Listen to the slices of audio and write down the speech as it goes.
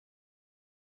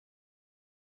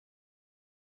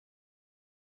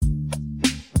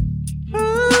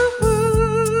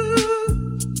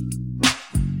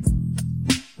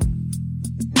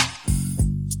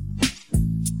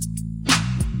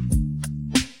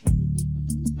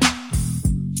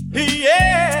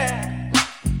Yeah.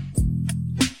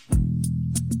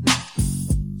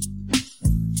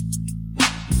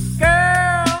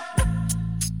 Girl,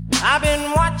 I've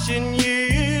been watching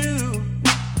you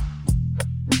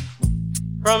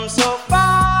from so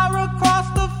far across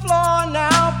the floor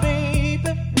now,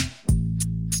 baby.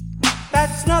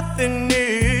 That's nothing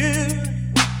new.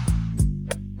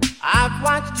 I've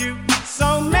watched you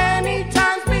so many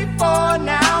times before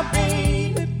now,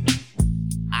 baby.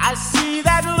 I see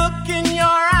that look in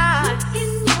your eyes,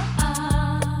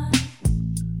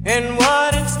 and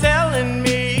what it's telling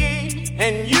me.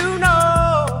 And you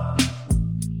know,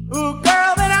 ooh,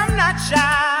 girl, that I'm not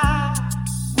shy.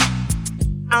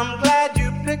 I'm glad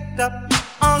you picked up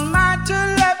on my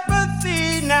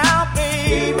telepathy now,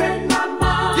 baby. You read my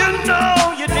mind. You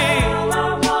know you did. Girl, I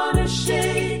wanna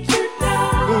shake you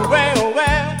down. Well,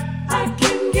 I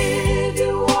can give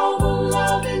you all the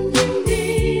loving you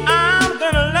need. I'm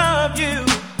gonna love you.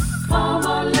 Come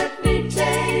on, let me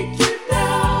take you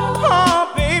down.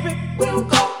 Oh, baby. We'll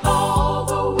go all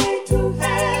the way to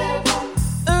heaven.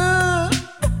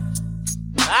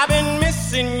 I've been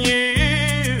missing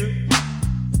you,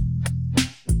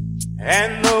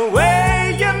 and the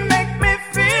way you make me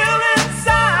feel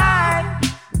inside.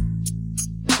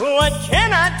 What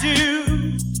can I do?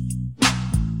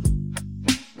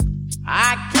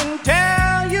 I can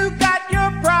tell you got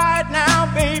your pride now,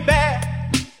 baby.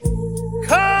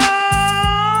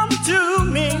 Come to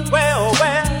me, well,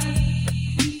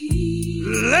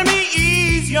 let me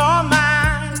ease your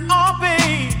mind, oh,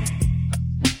 babe.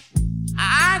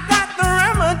 I got the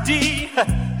remedy,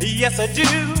 yes I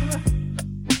do.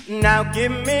 Now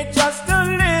give me just a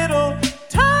little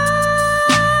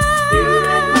time. You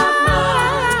read my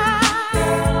mind.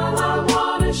 Girl, I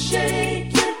wanna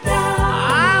shake you down. I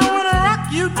wanna rock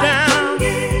you I down. can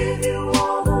give you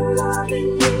all the loving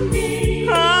you need.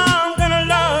 I'm gonna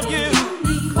love you.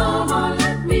 Come on,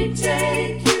 let me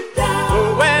take you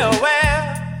down. Well,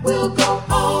 We'll go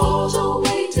all the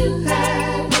way to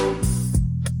heaven.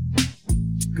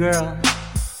 girl,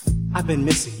 I've been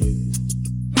missing you.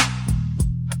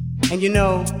 And you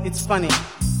know, it's funny.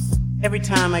 Every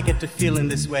time I get to feeling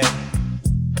this way,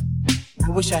 I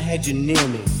wish I had you near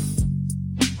me.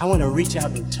 I want to reach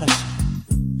out and touch you.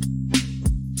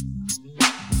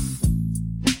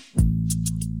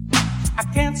 I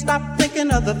can't stop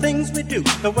thinking of the things we do.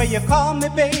 The way you call me,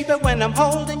 baby, when I'm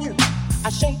holding you. I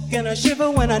shake and I shiver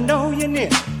when I know you're near.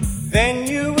 Then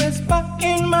you whisper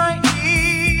in my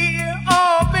ear,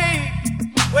 oh, babe,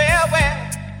 well.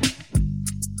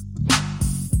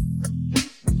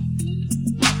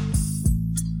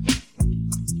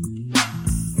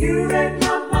 You read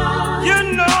my mind. You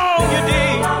know you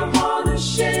did. I wanna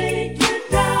shake you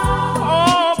down.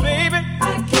 Oh, baby.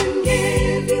 I can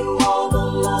give you all the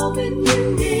loving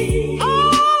you need. Oh,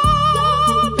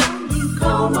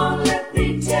 Come on, let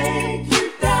me take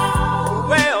you down.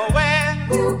 well.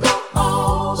 We'll go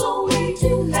all the way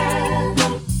to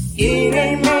heaven.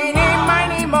 Eeny, meeny,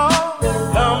 miny, mo.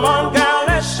 Come on, girl,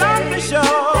 let's start the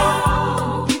show.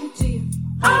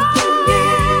 I can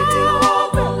give you all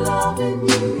the loving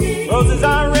you need. Roses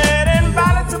are red and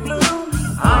violets are blue.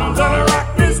 I'm gonna rock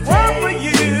this world for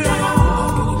you.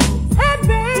 Hey,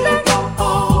 baby. We'll go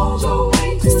all the way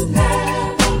to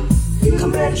heaven. You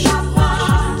read my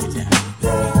mind.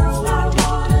 Girl, I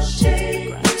wanna shake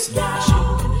you down.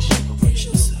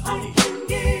 I can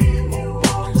give you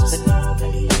all the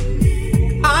loving you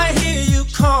need. I hear you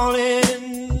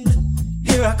calling.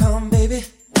 Here I come, baby,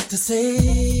 to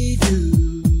save you.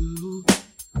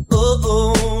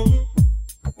 Oh,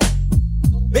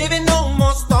 baby, no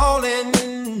more stalling.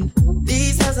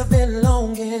 These hands have been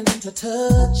longing to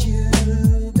touch you,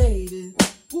 baby.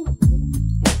 Ooh.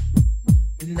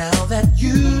 And now that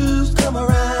you've come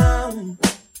around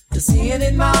to seeing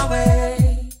it my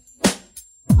way,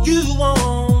 you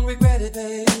won't regret it,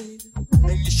 babe.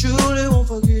 And you surely won't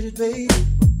forget it, babe.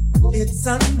 It's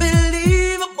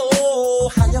unbelievable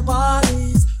how your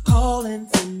body's calling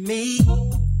for me.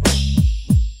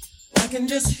 I can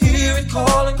just hear it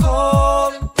calling,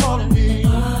 calling me.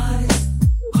 Body's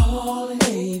calling,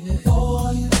 baby,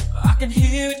 for you. I can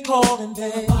hear it calling,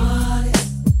 baby.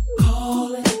 Body's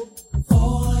calling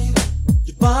for you.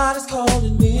 Your body's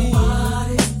calling me.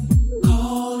 Body's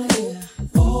calling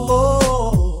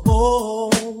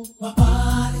for you. My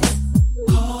body's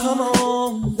calling. Come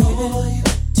on, baby.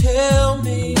 Tell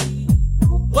me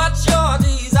what's your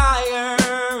desire,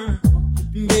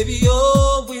 baby.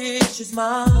 Your wish is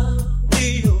my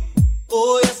deal.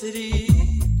 Oh yes it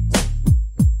is,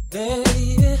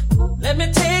 baby. Let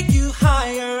me take you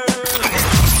higher.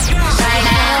 Right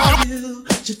now you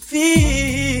should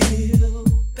feel,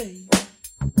 baby.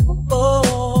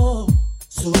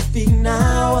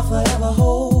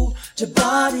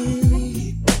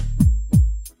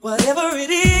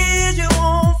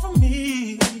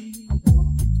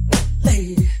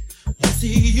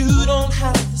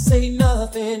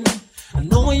 nothing. I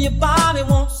know when your body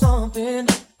wants something,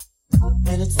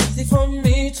 and it's easy for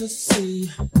me to see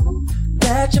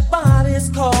that your body's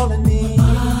calling me.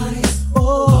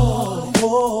 Oh,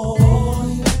 oh,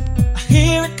 oh. I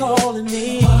hear it calling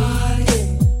me.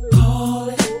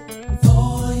 Calling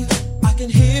for you. I can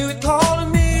hear it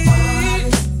calling me.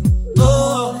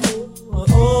 Oh, oh,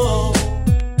 oh.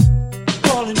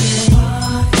 Calling me.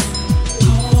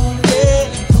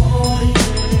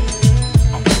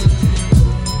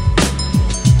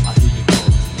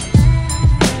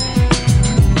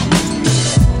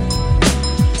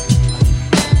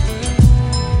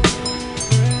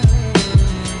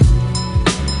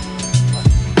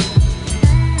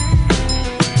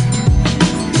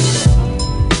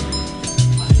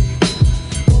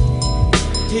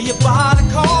 Hear your body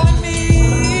calling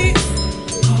me.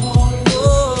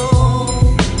 Oh,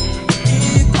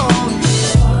 hear it calling me.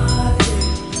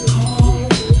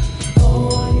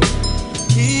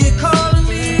 Hear it calling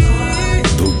me.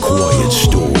 The Quiet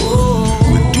Storm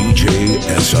with DJ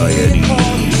SINE.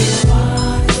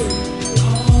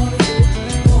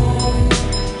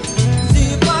 See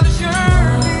your body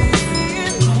yearning.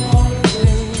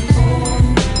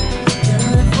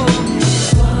 Yearning for me.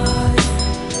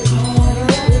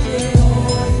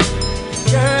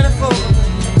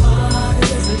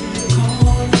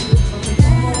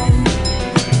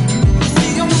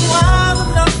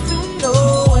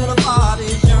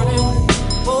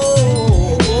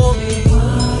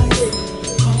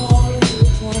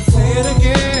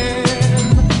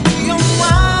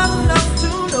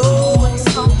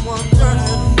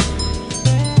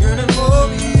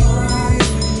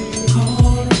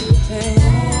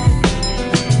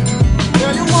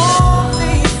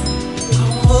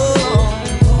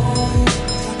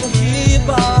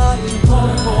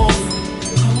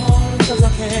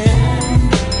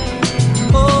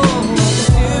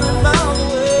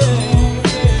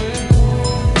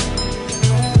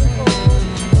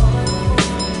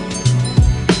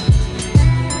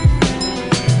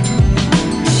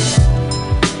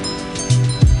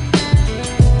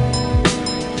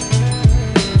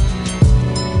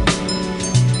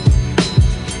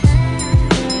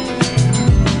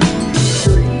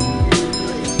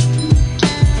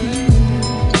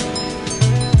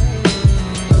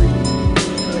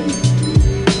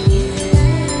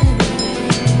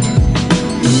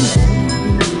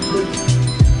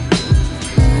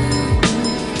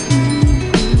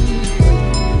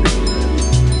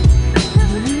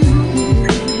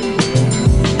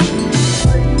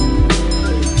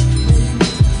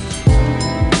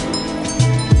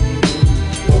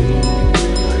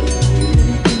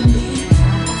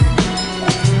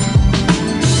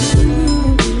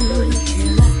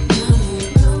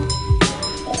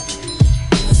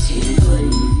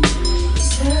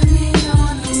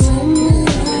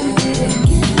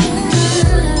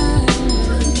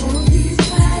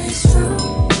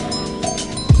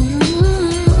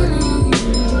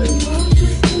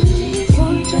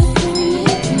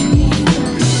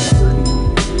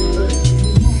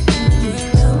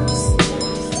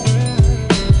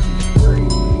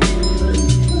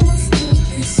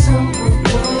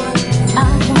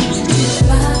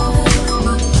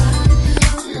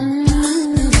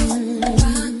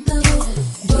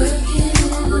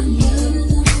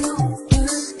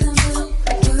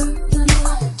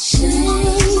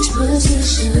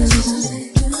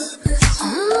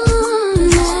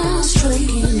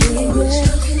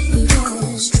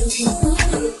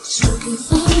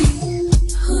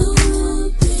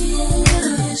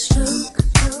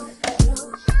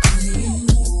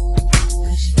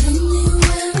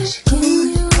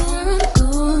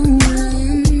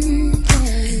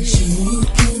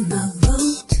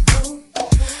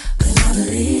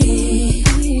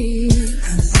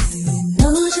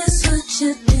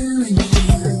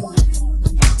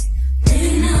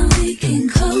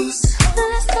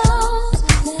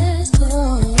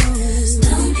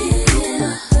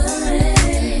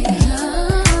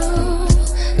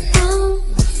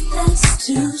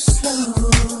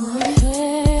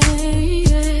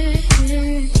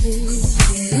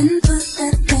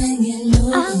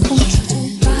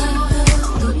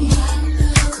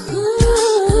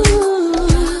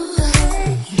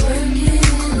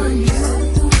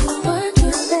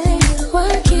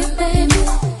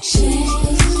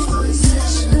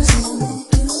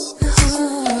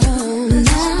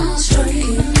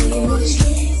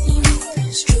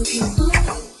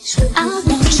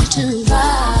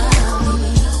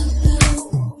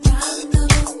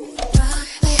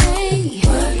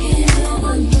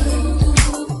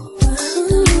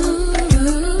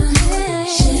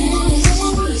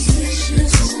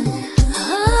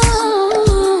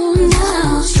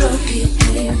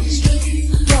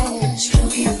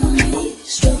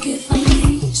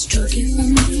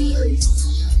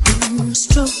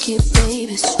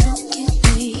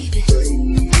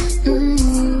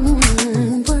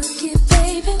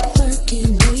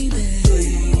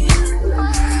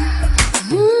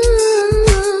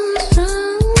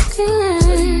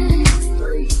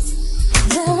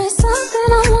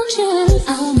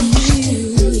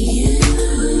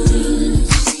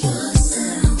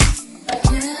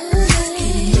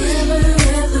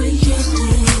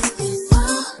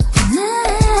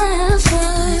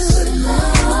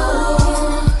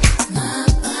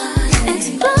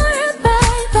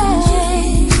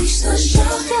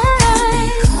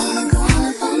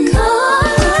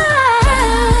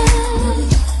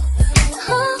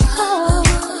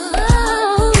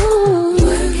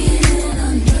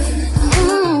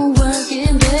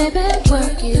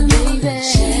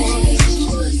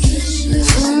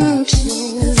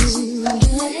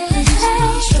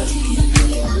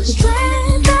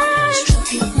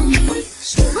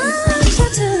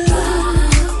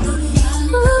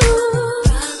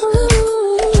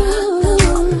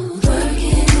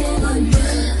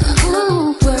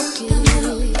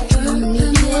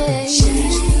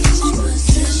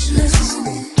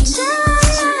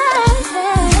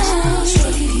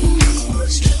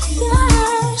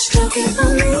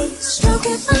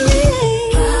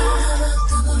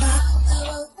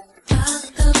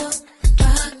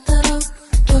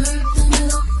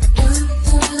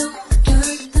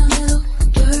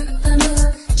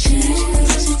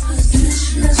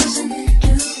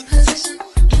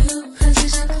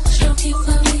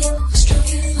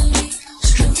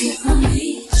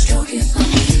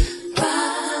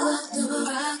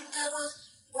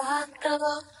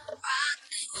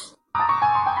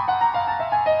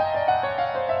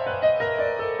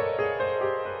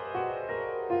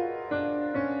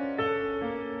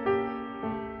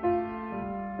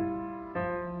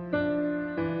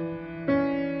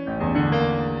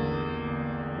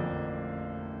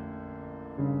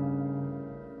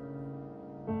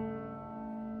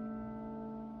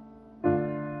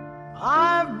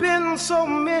 I've been so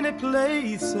many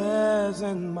places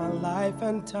in my life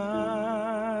and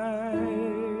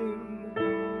time.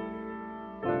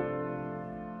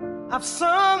 I've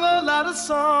sung a lot of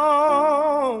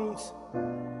songs,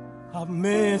 I've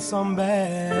made some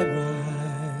bad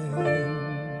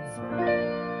rhymes.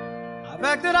 I've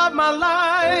acted out my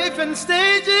life in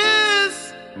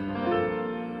stages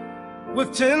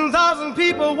with 10,000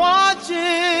 people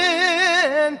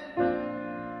watching.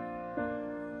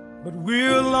 But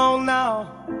we're alone now,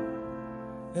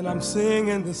 and I'm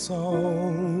singing this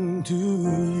song to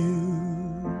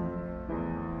you.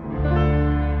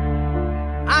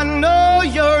 I know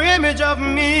your image of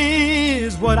me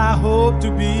is what I hope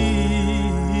to be.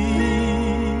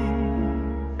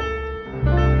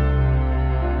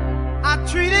 I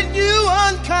treated you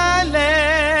unkindly,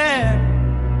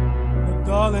 but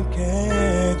darling,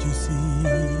 can't you see?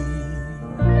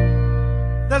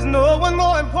 There's no one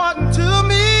more important to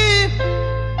me.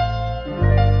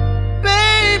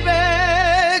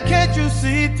 Can't you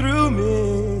see through me?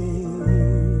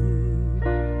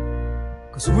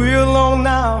 'Cause we're alone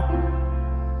now,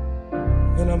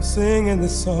 and I'm singing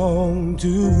this song to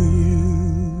you.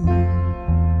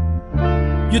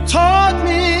 You taught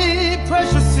me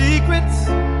precious secrets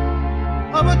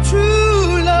of a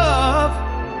true love,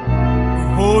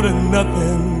 holding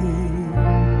nothing.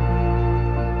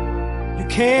 You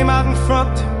came out in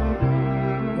front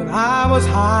when I was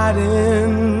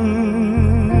hiding.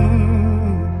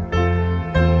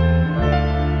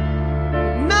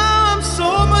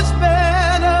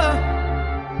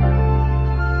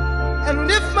 And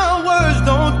if my words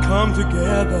don't come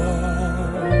together,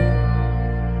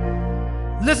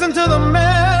 listen to the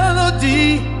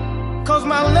melody, 'cause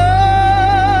my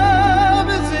love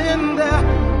is in there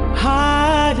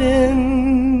hiding.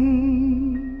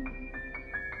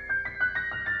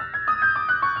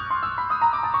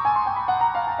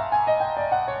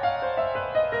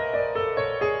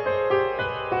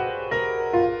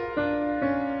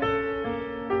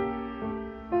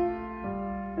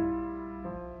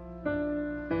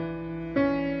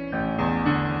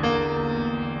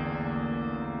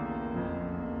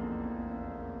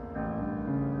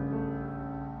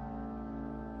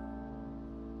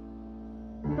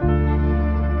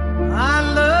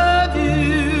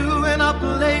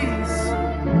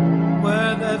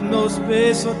 No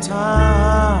space or time.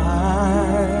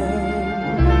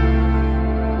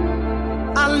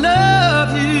 I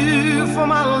love you for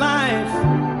my life.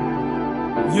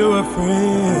 You're a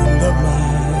friend of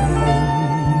mine.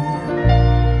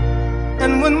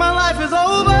 And when my life is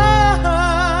over,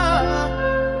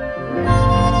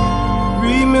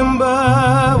 remember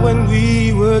when we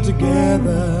were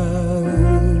together.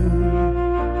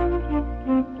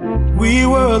 We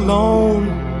were alone,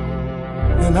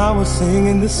 and I was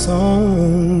singing this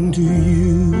song to you.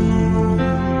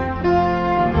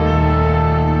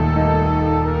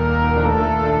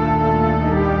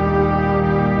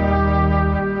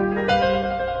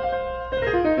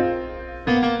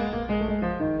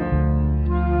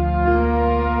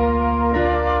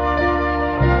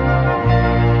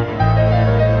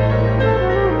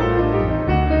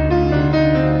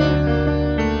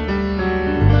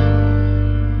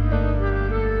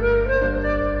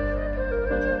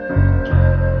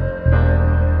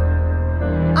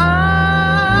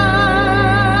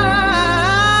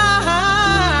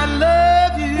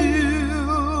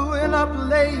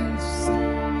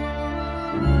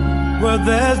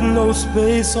 There's no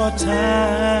space or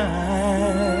time.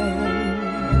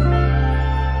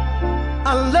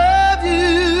 I love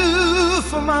you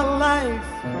for my life.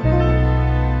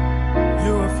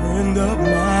 You're a friend of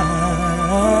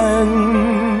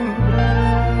mine.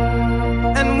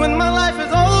 And when my life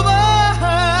is over,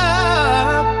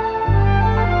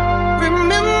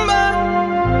 remember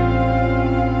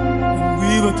when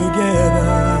we were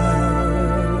together.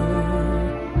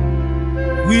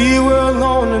 We were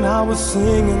alone and I was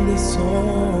singing this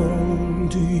song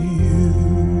to you.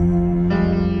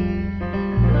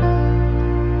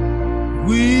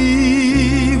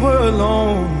 We were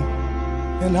alone,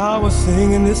 and I was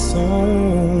singing this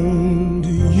song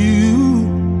to you.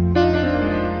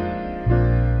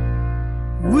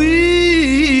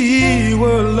 We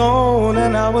were alone,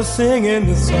 and I was singing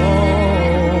this song.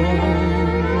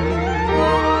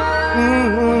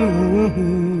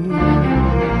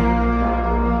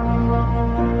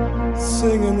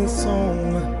 Singing this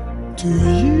song to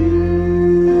you.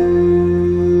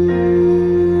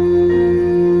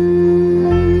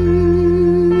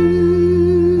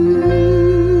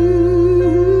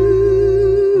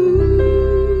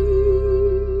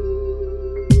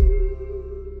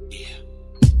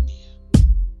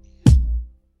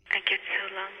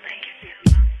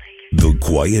 The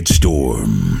Quiet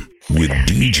Storm with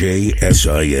DJ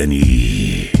SINE.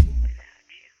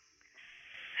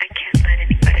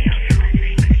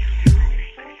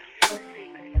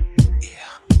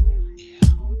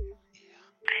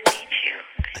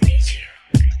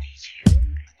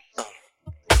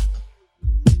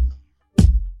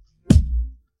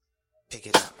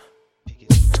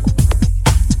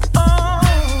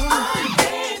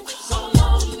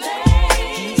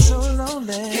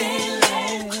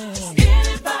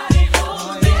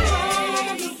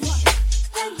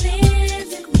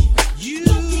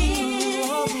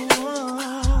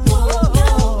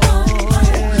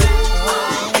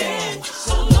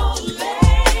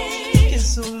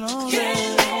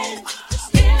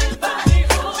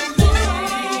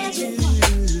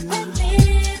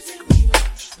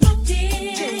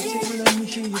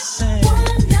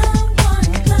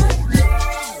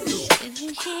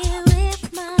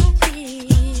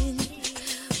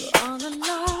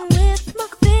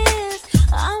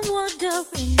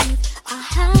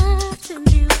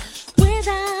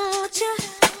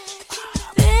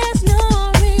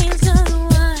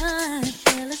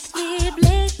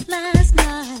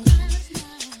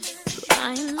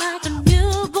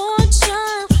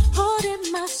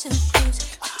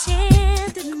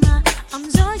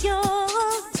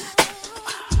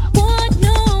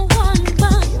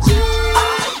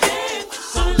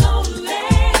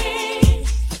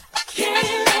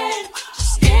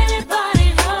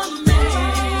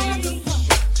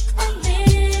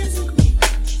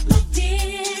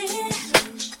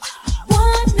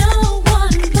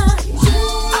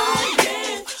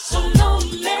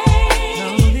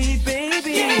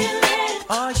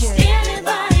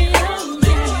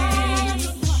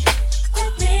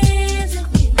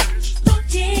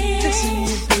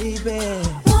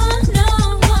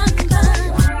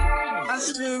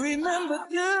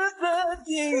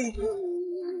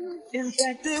 In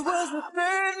fact, it was the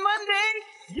third Monday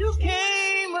you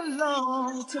came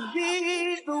along to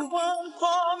be the one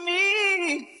for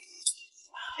me.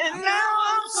 And now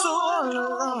I'm so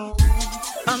alone.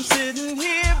 I'm sitting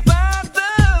here by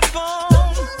the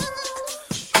phone.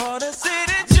 Called to say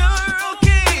that you're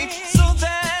okay, so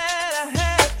that I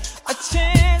had a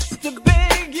chance to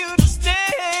beg you to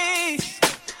stay.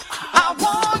 I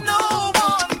want no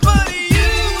one but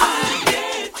you. I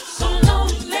get so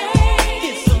lonely.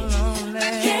 It's so lonely.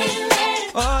 I can't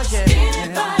let Oh yeah.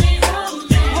 anybody love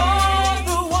me. You're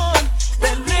the one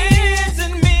that lives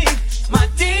in me, my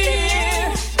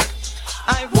dear.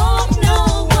 I want no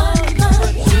one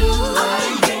but you.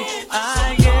 I get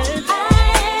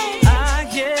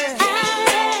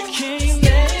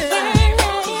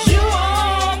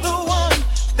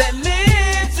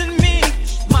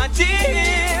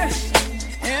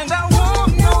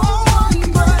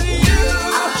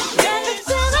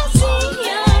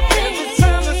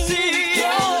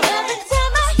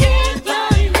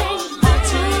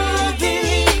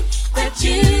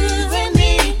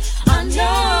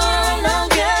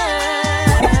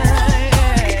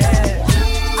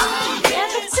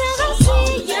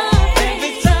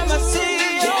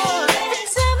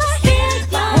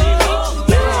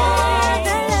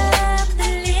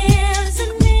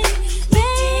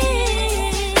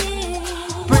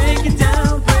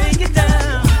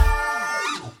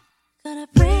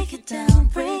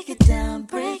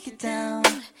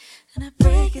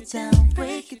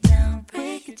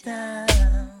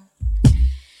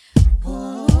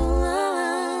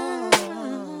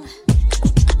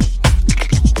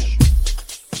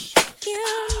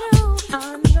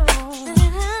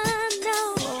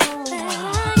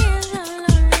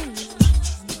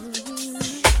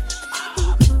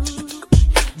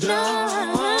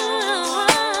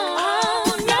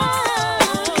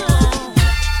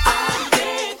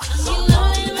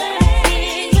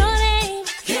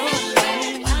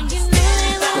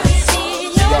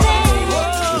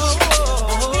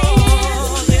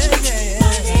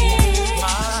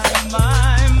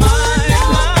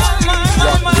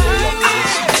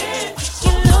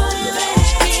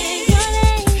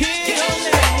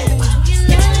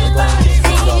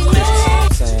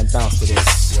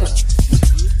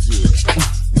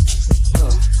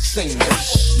sing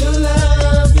this. Your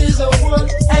love is a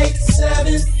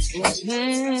 187.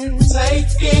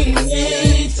 Taking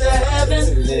me to heaven.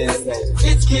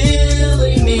 It's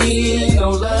killing me. No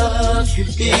love could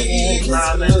be this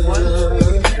good.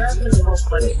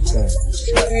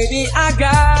 Baby, I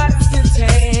got to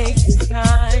take the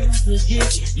time to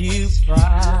get you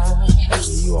proud.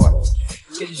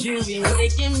 Cause you be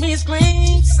making me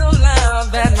scream so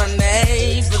loud that my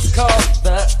neighbors call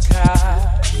the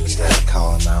cops. You gotta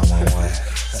call 911.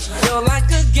 You're like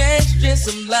a gangster in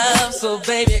some love, so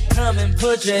baby, come and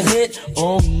put your hit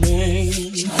on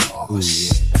me. Oh,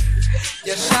 shit.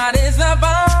 Your shot is a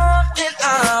bomb, and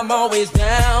I'm always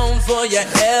down for your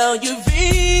LUV.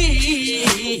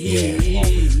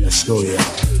 Yeah, let's go, yeah.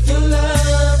 Your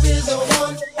love is a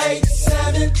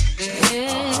 187.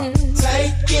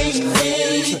 Taking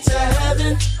me to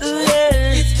heaven.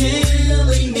 It's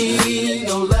killing me.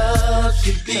 No love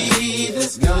should be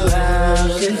this good. No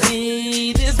love should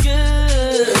be this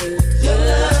good. Your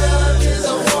love is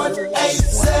a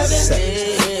 187.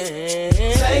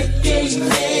 Taking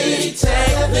me to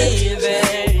heaven.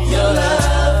 Your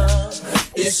love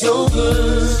is so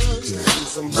good.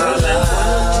 My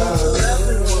love.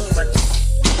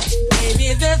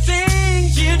 Maybe the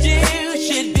things you do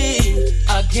should be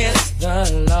against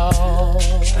the law.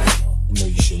 No,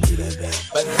 you shouldn't do that, baby.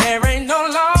 But there ain't no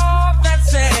law that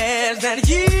says that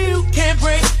you can't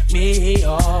break me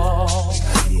off.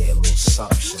 Yeah, a little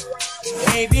something.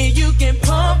 Maybe you can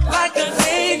pump like a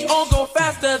gauge or go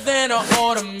faster than an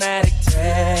automatic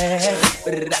tag.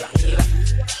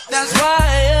 That's why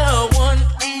a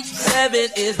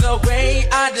 187 is the way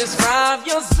I describe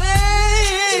your sex.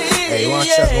 Hey, why don't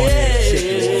you go ahead and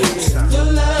shake it? Your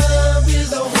love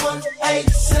is a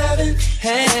 187.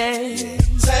 Hey,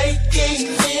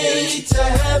 Taking me to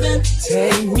heaven.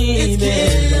 take me It's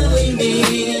there. killing me.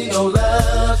 No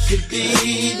love should be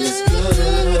this good.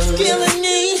 It's killing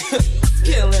me. It's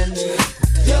killing me.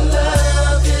 Your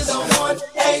love is a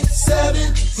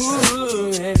 187.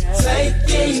 Ooh, yeah.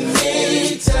 Taking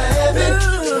me to heaven.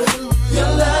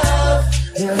 Your love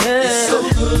is so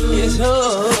good. It's so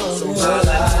My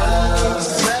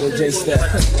life. Yo, J Step,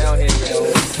 down here, yo.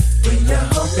 When you're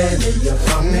humping and you're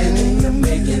pumping and you're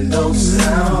making those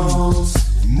sounds,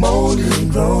 moaning and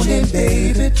groaning,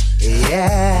 baby.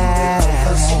 Yeah.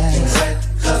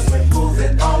 Cause we're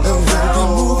moving all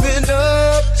around. Moving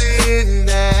up and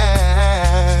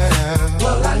down.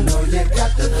 Well, I know you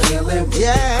got the feeling when Yeah.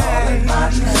 you're calling my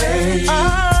name. I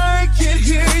can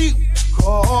hear you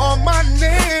call my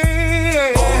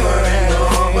name. Over and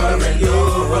over and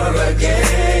over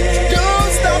again.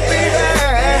 Don't stop me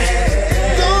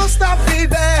there. Don't stop me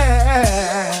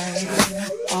there.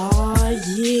 Oh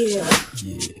yeah.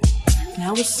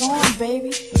 Now it's on,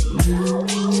 baby.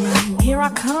 Here I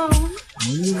come.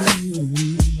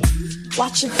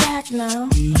 Watch your back now.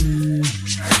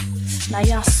 Now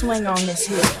y'all swing on this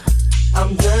here.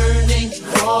 I'm yearning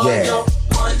for Yeah. your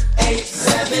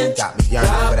 187. Got me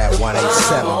yearning for that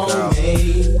 187, girl.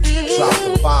 Drop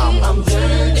the bomb. I'm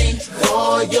yearning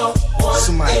for your 187.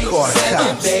 Somebody call the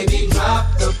cops. Baby, drop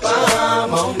the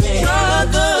bomb on me. Drop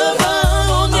the bomb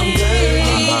on I'm me.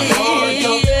 yearning for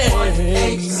your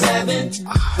 187.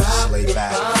 Lay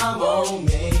back. Bomb on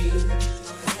me.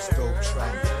 Still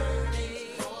track.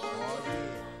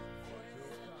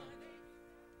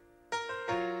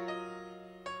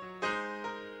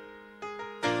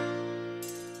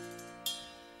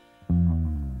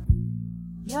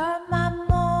 You're my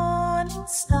morning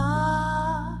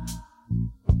star,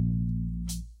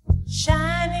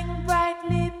 shining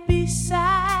brightly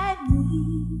beside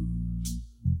me.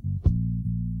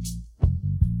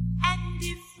 And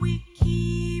if we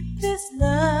keep this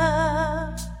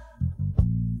love,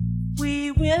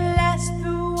 we will last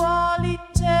through all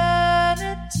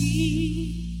eternity.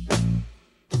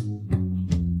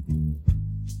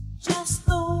 Just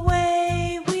the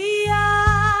way we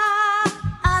are,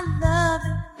 I love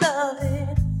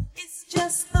it. It's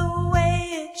just the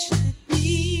way it should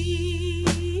be.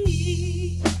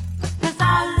 'Cause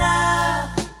our love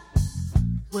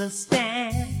will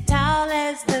stand tall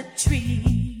as the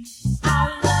trees.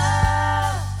 Our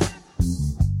love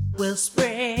will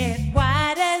spread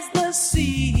wide as the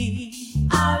sea.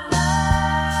 Our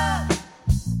love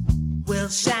will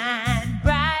shine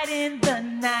bright in the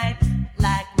night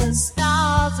like the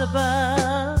stars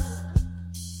above.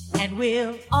 And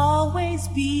we'll always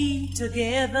be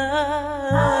together.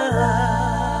 Our love.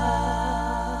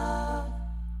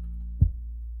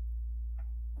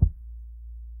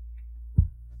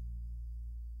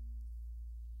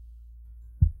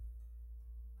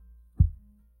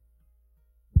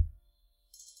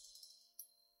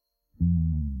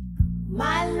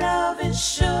 My love is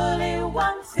surely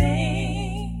one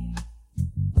thing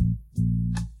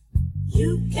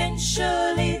you can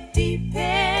surely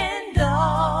depend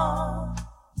on.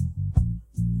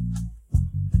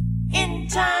 In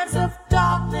times of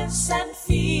darkness and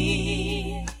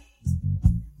fear,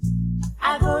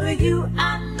 I go to you,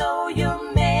 I know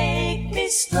you'll make me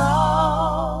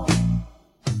strong.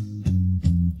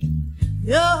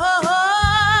 You're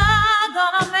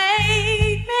gonna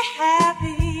make me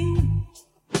happy.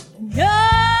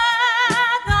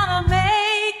 You're gonna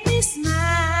make me smile.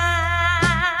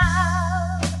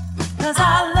 'Cause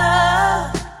our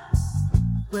love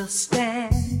will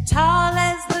stand tall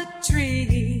as the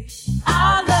tree.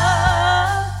 Our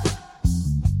love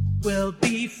will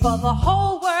be for the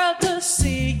whole world to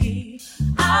see.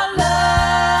 Our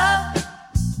love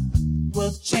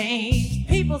will change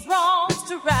people's wrongs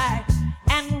to right,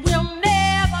 and we'll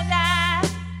never die.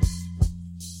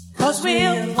 'Cause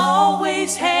we'll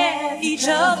always have each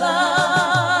other.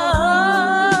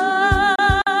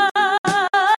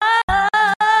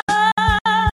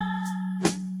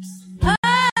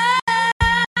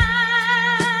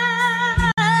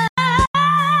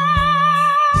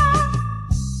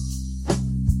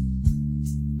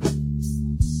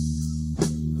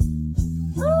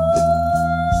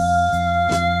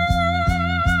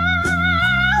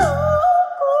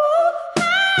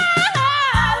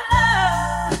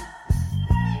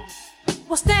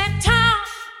 We'll stand tall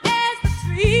as the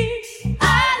tree.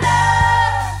 Our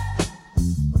love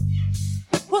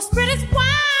will spread as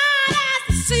wide as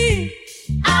the sea.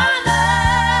 Our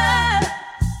love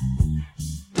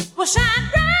will shine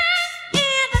bright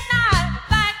in the night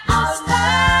like the stars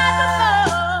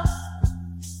above,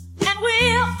 and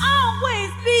we'll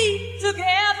always be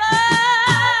together.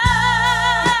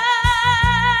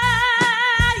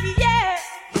 Yeah,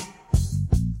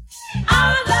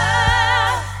 our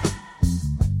love.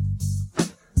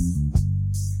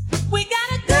 We got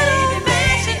a good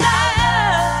vision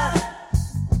love.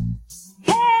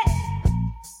 Hey,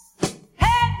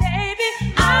 hey, baby,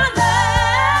 our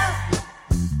love.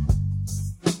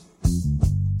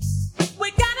 We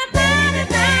got a baby,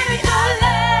 baby, our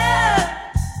love.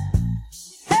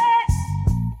 Hey,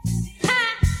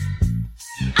 hey,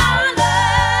 our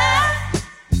love.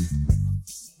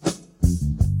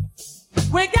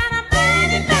 We got a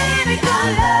baby, baby, our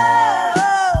love.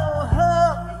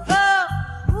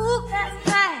 Ooh, that's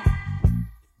right.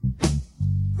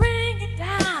 Bring it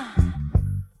down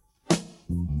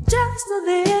just a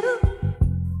little.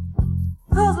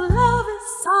 'Cause love is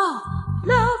soft,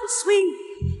 love is sweet,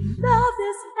 love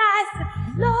is nice,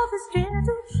 love is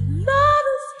gentle, love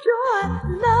is joy,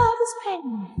 love is pain,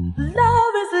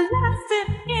 love is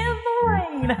laughing in the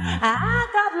rain. I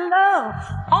got love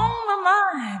on my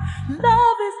mind,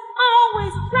 love is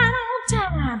always right on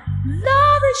time.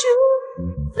 Love is you,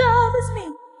 love is me,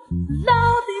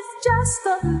 love is just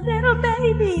a little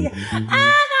baby.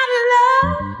 I got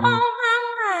love on my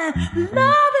mind,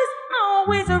 love is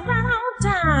always right on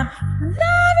time.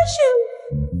 Love is you,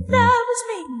 love is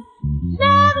me,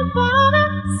 love is for the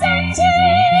city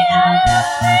of the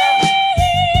free.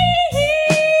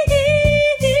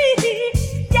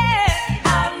 Yeah,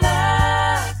 I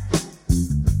love.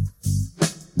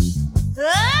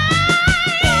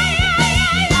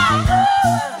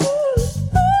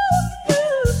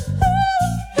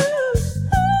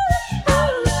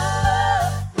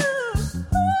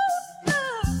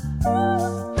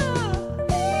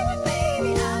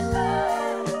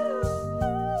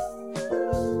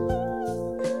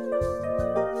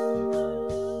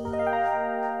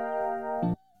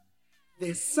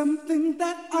 There's something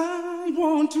that I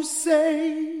want to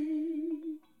say,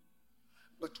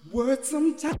 but words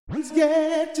sometimes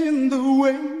get in the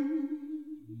way.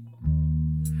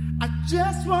 I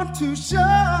just want to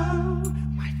show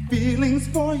my feelings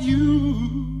for you.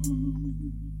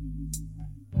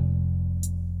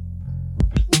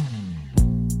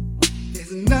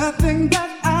 There's nothing that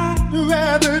I'd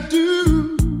rather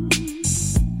do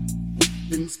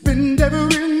than spend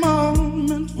every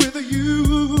moment with you.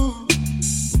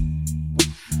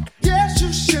 Yes,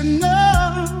 you should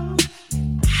know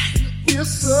I feel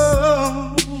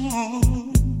so.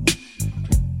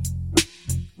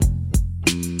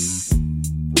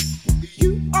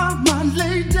 You are my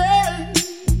lady.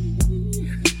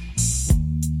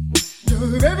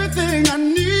 You're everything I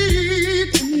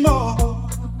need and more.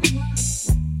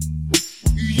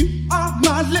 You are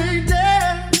my lady.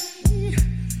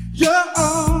 You're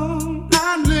all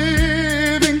I'm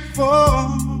living for.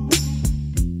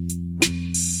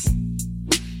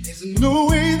 There's no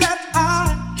way that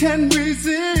I can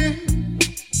resist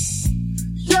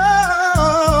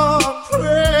your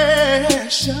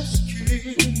precious kiss.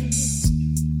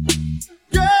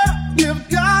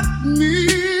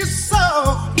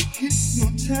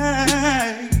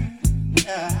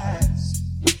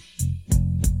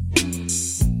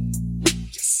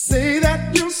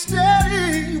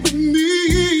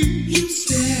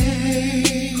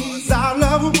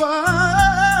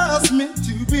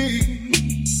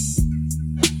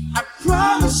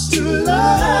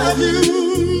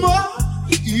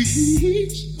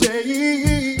 You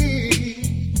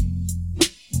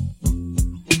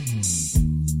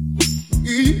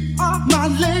are my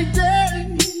lady,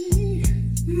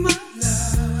 my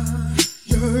love.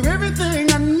 You're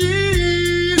everything I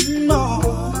need and more.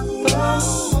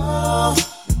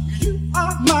 You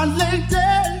are my lady.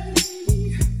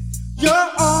 You're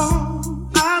all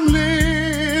I'm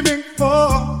living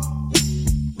for.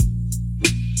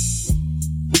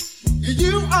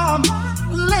 You are my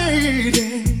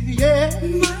lady, yeah,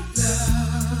 my love.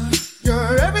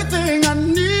 You're everything I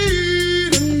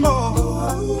need and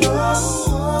more.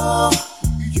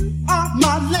 You are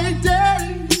my lady.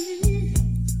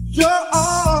 You're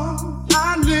all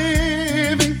I'm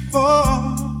living for.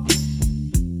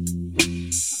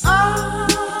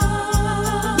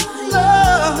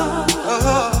 Love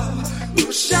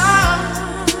will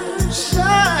shine,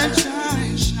 shine,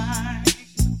 shine, shine.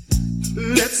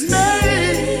 Let's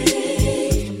make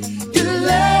it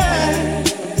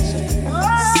last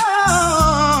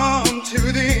on to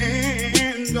the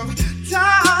end of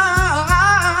time.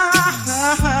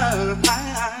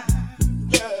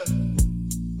 Yeah.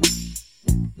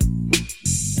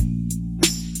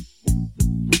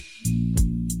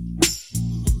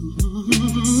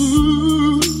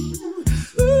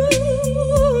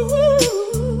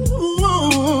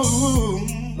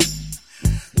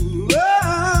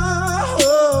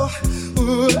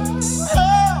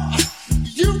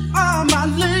 You are my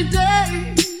lady.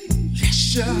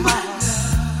 Yes, you are.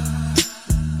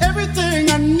 Everything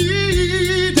I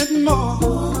need and more.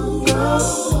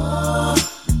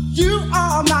 You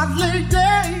are my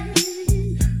lady.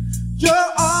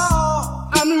 You're all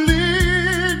I'm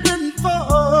living for.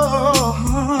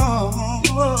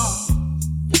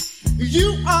 You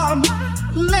are my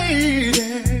lady.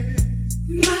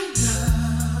 My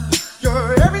love.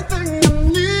 You're everything I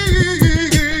need.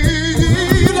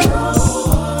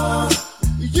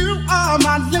 You are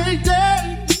my lady.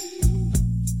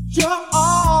 You're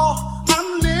all I'm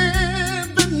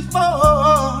living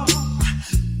for.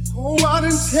 Go out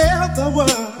and tell the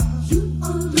world. You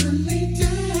are my lady.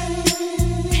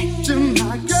 To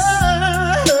my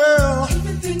girl.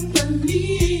 Everything I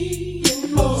need and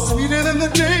more. Sweeter than the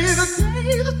day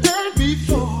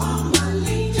before. You are my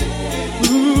lady.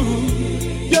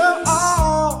 You're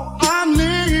all I'm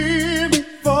living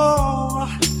for.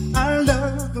 I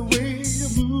love the way you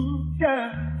move,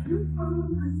 girl.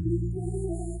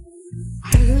 I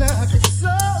love you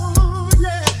so,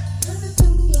 yeah.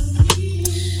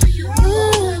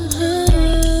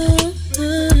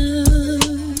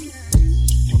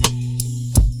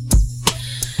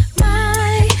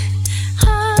 My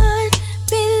heart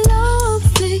belongs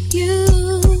to you.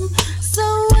 So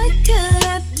what could I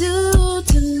do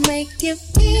to make you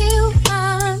feel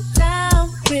I'm down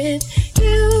with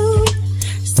you?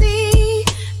 See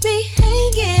me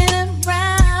hanging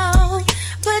around,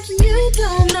 but you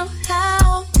don't know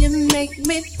how you make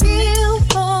me feel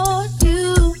for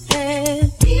you.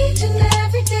 And each and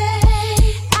every day,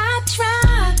 I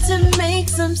try to make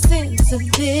some sense of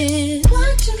this.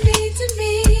 What you mean to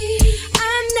me, I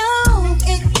know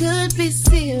it could be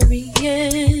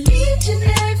serious. Each and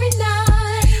every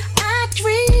night, I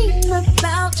dream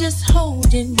about just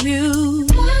holding you.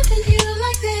 Loving you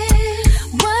like this.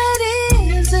 What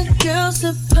is a girl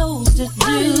supposed to do? I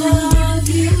love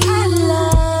you. I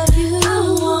love you. I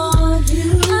want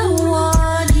you. I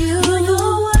want you. You're the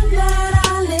one that I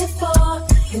live for,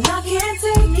 and I can't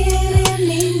take it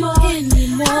anymore. I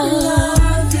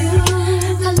love you.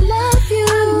 I love you.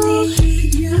 I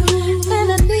need you. And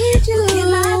I need you. What can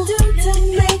I do to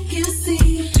make you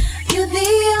see you're the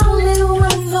only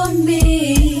one for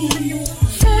me?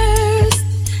 First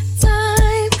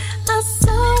time I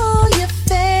saw your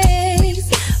face,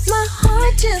 my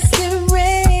heart just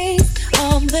erased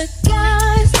all the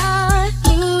guys I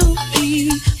knew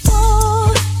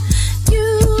before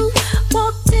you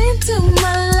walked into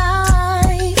my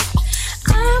life. I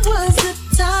was the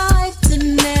type to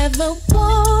never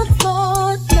want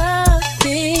for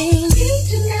nothing.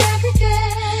 Each and every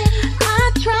day,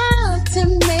 I tried to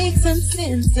make some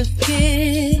sense of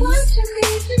it. What you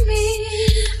mean to me,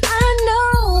 I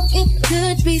know it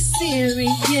could be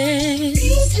serious.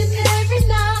 Each and every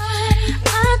night,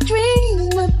 I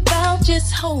dream about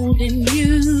just holding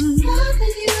you.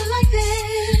 Loving you like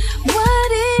this.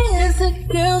 What is a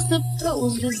girl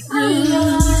supposed to do? I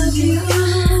love you. I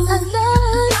love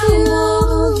you. I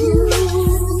want you.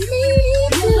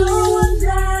 Need you. You're the one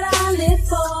that I live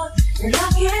for, and I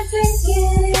can't take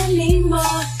it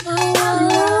anymore. I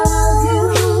love you.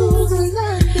 I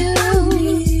love you. I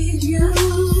need you.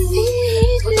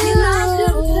 What can I do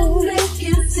to make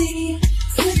you see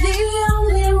you're the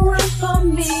only one for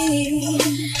me?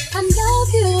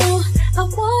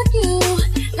 want you,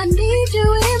 I need you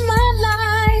in my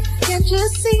life. Can't you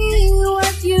see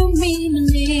what you mean to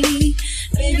me?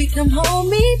 Baby, come hold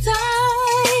me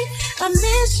tight. I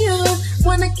miss you,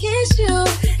 wanna kiss you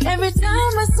every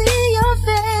time I see your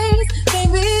face.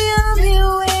 Baby, I'm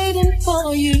here waiting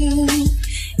for you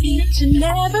each and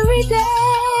every day.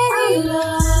 I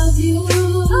love you.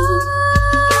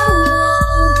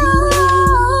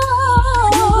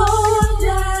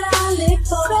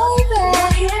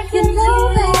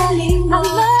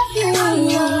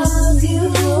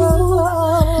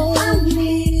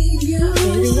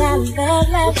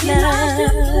 Love.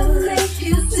 Make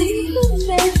you see,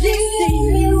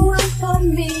 you want for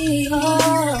me. Oh,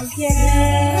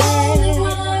 yeah. Only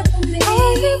one for me.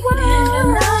 Only one. And I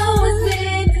know it's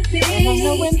meant to be. I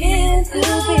know it's meant to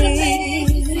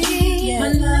be. Yeah. My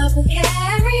love will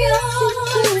carry on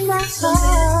to my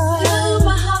heart. To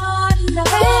my heart. And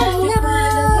never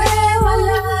where my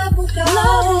love will go.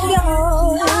 Love will go.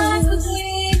 Life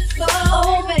between us both.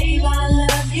 Oh, babe, I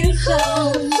love you so.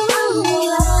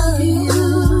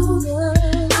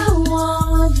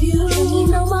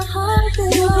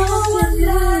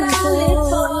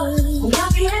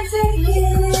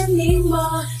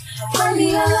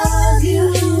 Honey, I love you.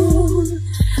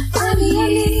 Honey, I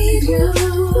need you.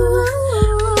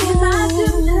 And I do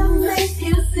to make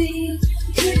you see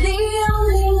you're the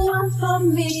only one for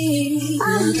me. I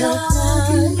love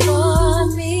you for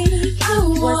me. I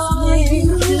want you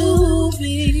to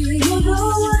be. You're the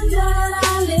one that I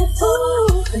live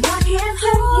for. And I can't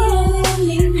take it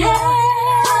anymore.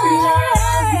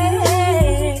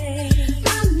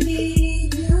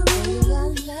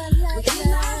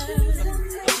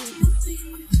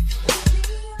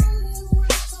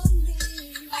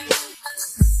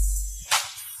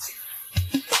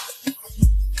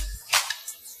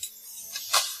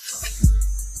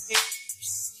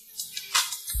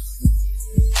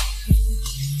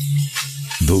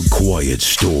 The Quiet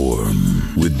Storm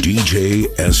with DJ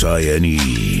SINE.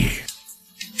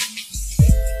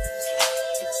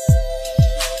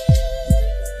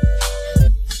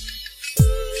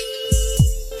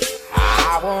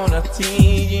 I wanna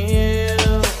tease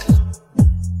you,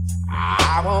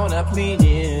 I wanna please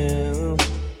you,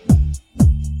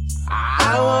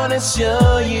 I wanna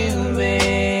show you,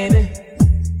 baby,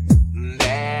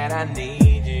 that I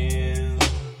need you.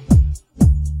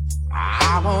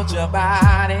 I want your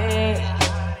body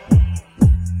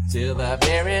till the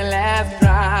very last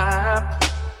drop.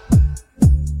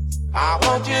 I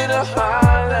want you to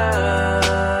holler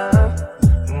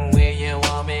when you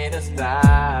want me to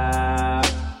stop.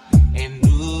 And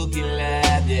who can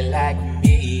love you like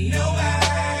me?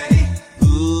 Nobody.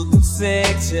 Who can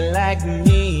sex you like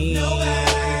me?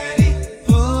 Nobody.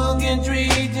 Who can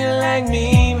treat you like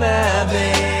me, my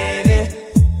baby?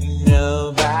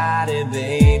 Nobody,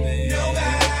 baby.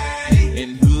 Nobody.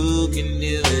 And who can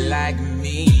do it like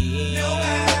me?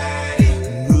 Nobody.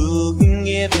 Who can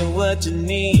give you what you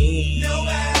need?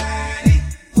 Nobody.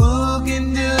 Who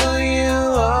can do you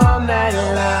all night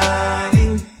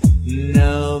long?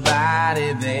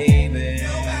 Nobody, baby.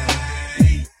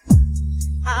 Nobody.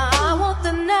 I want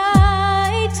the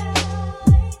night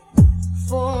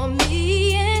for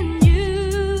me and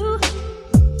you.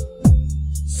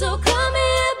 So come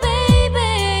here,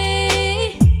 baby,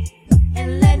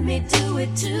 and let me do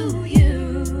it to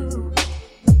you.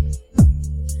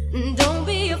 Don't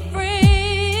be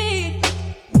afraid,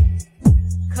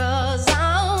 'cause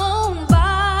I won't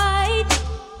bite.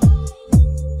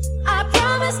 I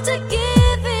promise to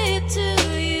give it to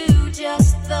you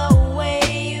just the way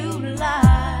you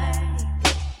like.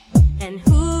 And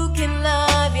who can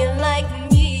love you like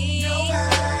me?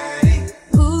 Nobody.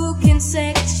 Who can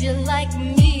sex you like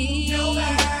me?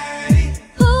 Nobody.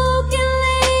 Who can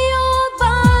lay your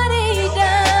body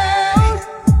down?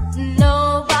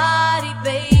 Nobody,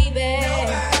 baby.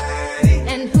 Nobody.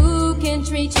 And who can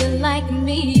treat you like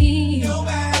me?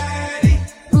 Nobody.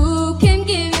 Who can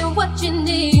give you what you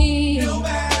need?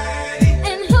 Nobody.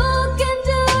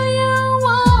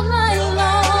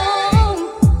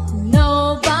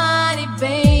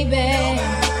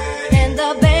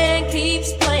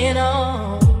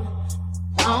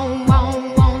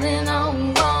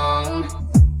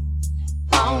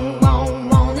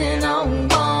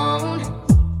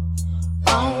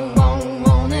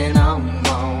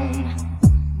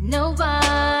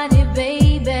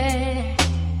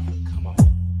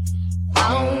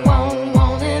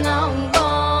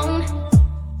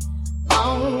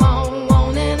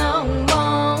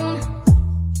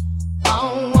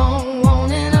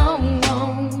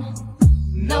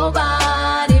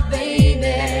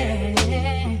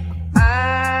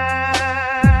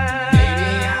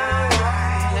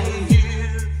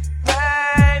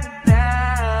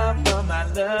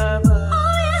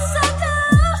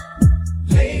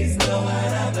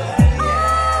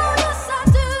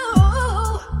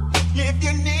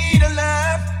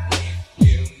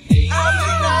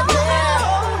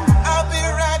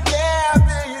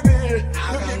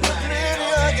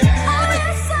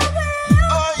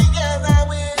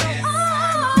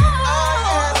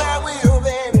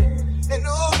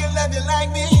 love you like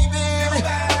me, baby?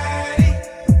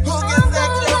 Who can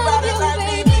sex your body like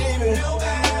me, baby?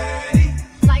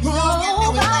 Like Who can do it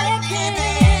nobody like me, can.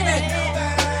 baby?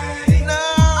 No,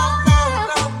 no,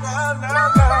 no, no, no,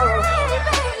 no.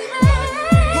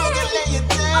 Who can lay you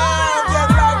down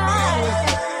just like me?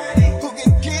 Who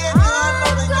can kill you all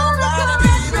over your body,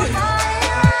 baby?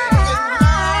 Who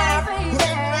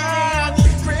can ride,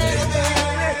 you pretty,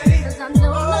 baby? I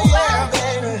know Oh, nobody yeah,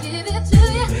 can baby. give it to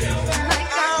you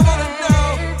like I I wanna know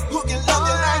can. who can love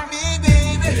you like me,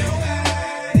 baby?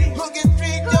 Who can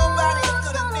treat your body as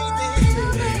good as me, baby?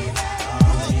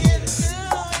 Who can do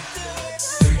it?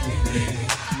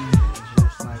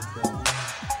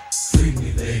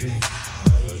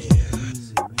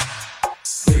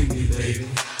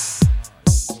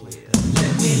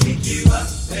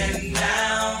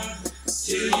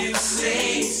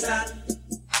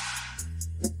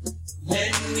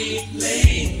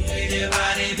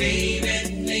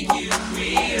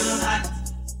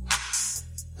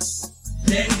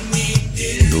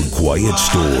 The Quiet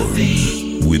Storm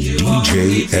with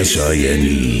DJ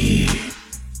SINE.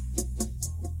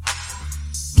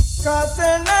 Cause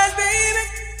tonight, baby,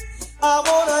 I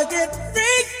wanna get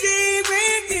freaky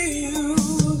with you.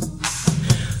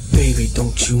 Baby,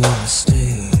 don't you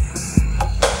understand?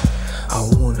 I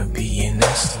wanna be an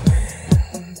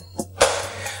estimate.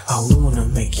 I wanna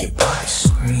make your body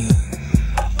scream.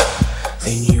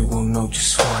 Then you will know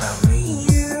just what I mean.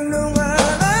 You know what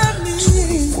I mean.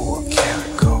 24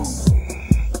 karat gold.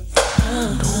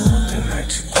 Don't want the night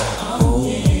to go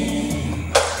cold.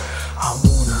 I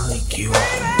wanna lick you up and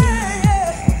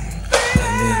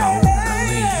then I wanna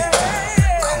lay you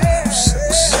down. Come on,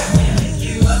 sexy. Lick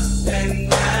you up and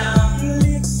down.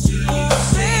 Lick you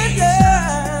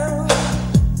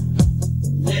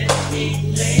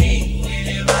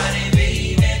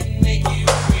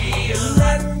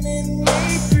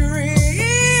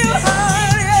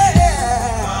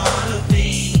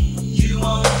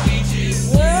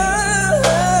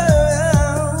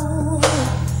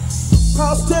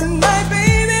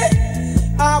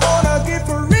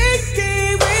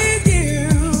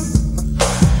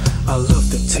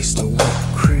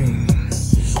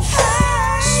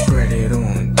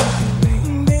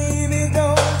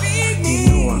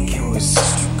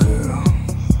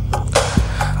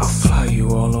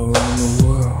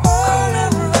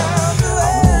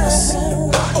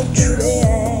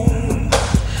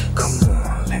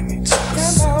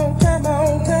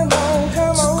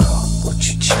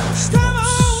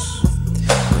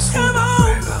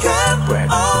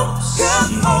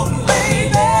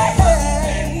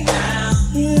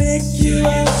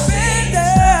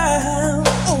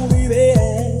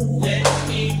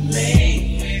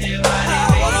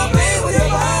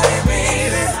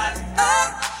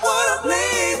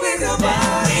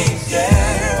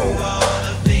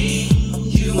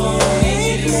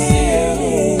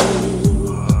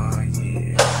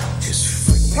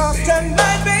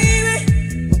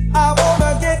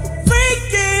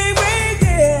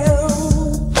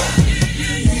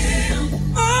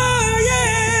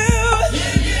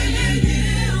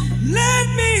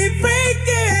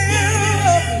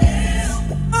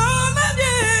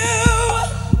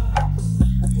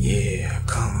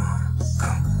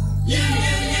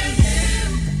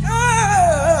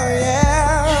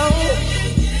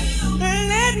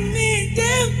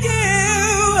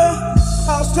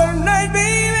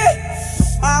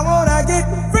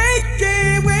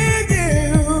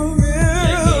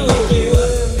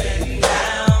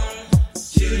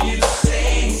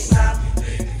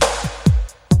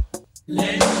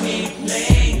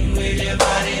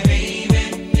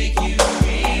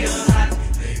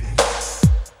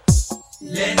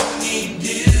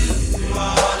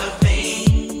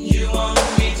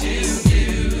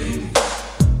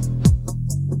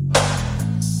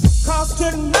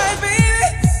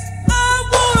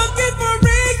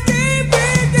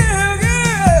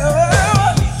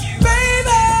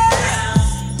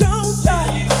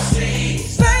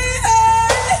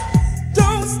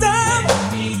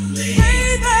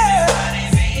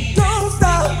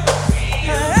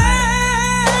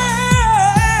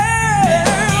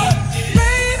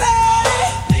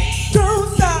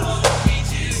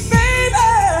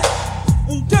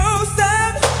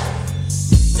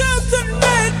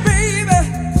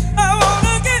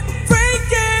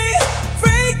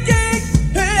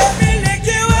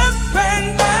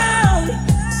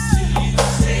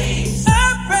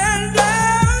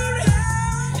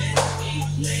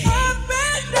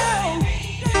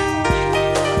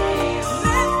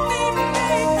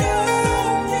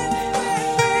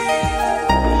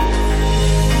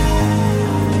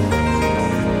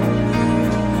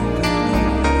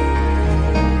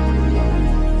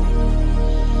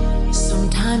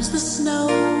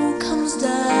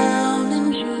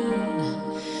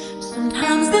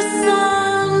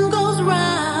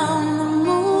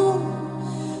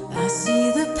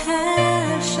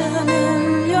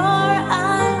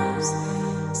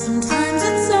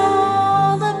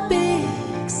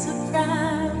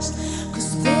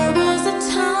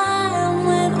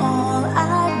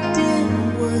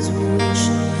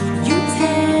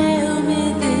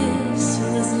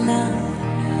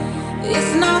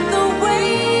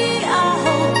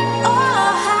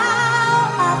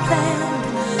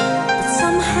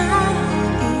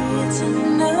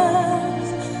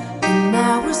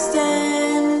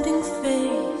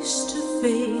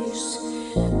face.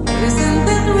 Isn't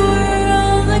this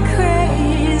world a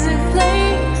crazy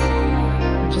place?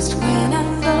 Just when I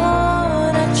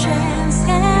thought a chance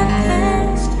had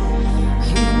passed,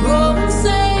 you go and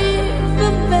save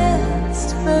the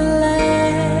best for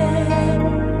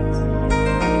last.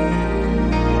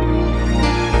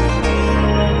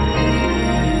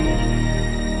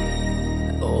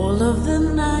 All of the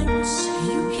nights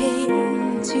you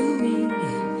came to me,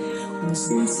 when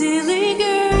sincerely,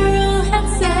 girl, had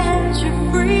set you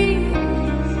free.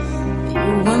 You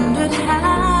wondered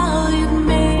how you'd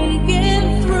make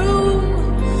it through.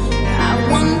 I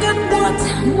wondered what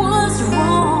was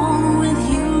wrong with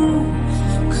you.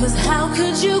 'Cause how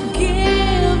could you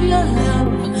give your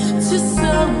love to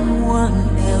someone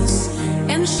else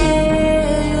and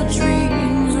share your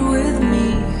dreams with me?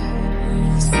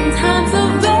 Sometimes the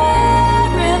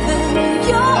very thing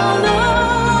you're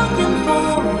looking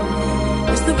for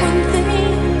is the one thing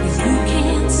you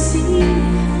can't see.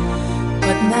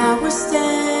 But now we're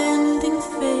standing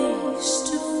face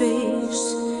to face.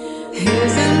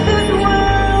 Isn't this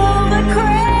world a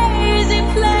crazy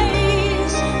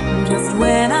place? Just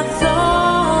when I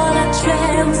thought a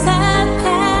chance had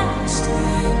passed,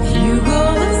 you go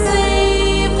and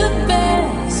save the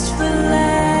best for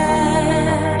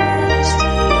last.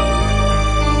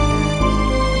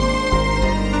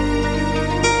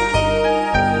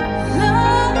 La,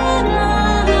 la, la,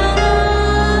 la,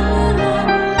 la.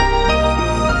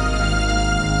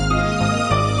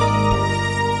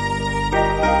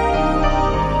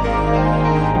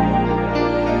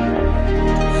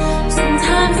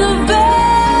 Sometimes the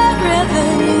very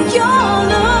thing you're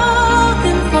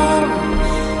looking for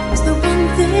is the one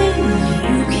thing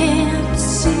you can't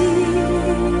see.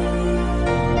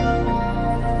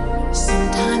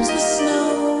 Sometimes the snow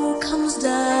comes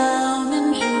down in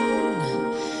June.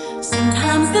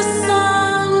 Sometimes the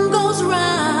sun goes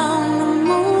round the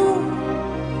moon.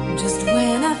 Just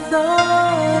when I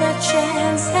thought a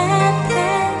chance had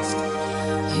passed,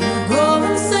 you go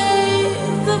and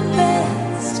save the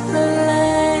best for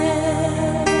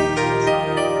last.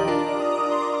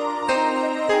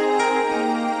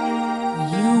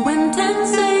 You went and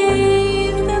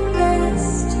saved the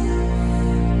best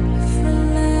for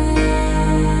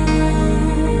last.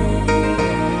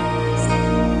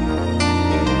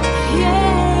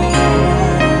 Yeah.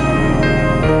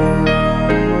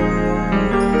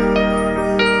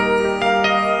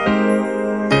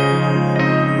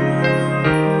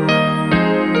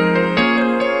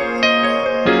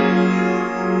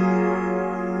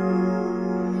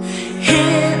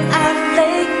 Here I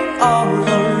lay all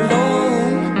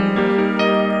alone,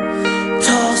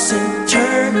 toss and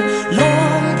turn,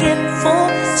 longing for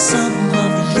some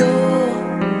of your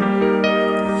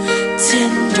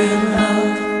tender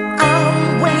love. I'm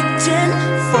waiting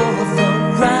for the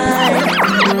right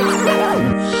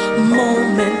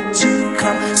moment to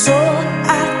come, so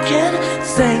I can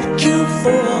thank you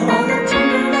for all the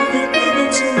tender love you've given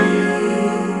to me.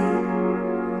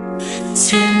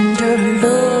 Tender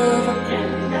love,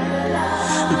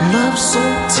 love so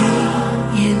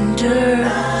tender,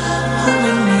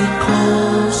 holding me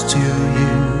close to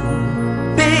you.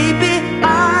 Baby, I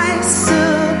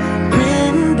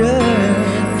surrender.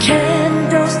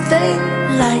 Candles, they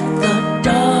light the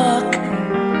dark.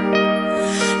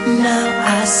 Now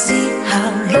I see how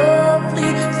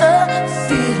lovely the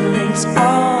feelings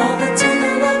are, the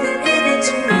tender love you've given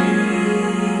to me.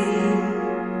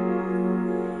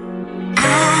 I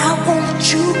want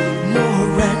you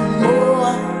more and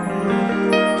more.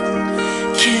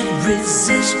 Can't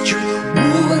resist you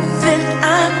more than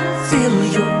I feel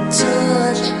your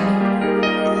touch.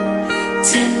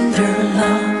 Tender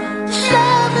love,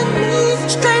 loving me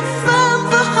straight from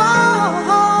the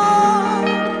heart.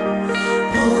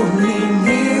 Pull me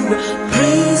nearer,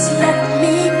 please let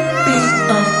me be a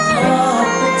part of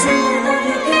the tender love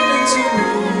you've given to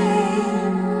me.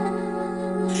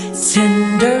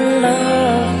 Tender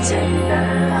love,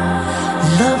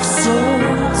 love so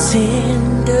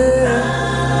tender,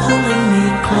 pulling me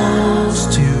close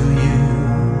to you.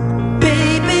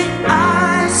 Baby, I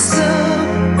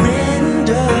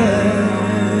surrender.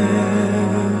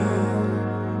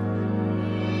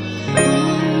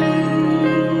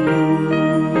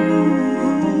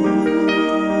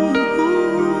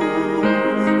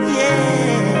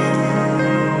 Yeah,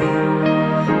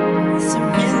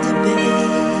 surrender, baby.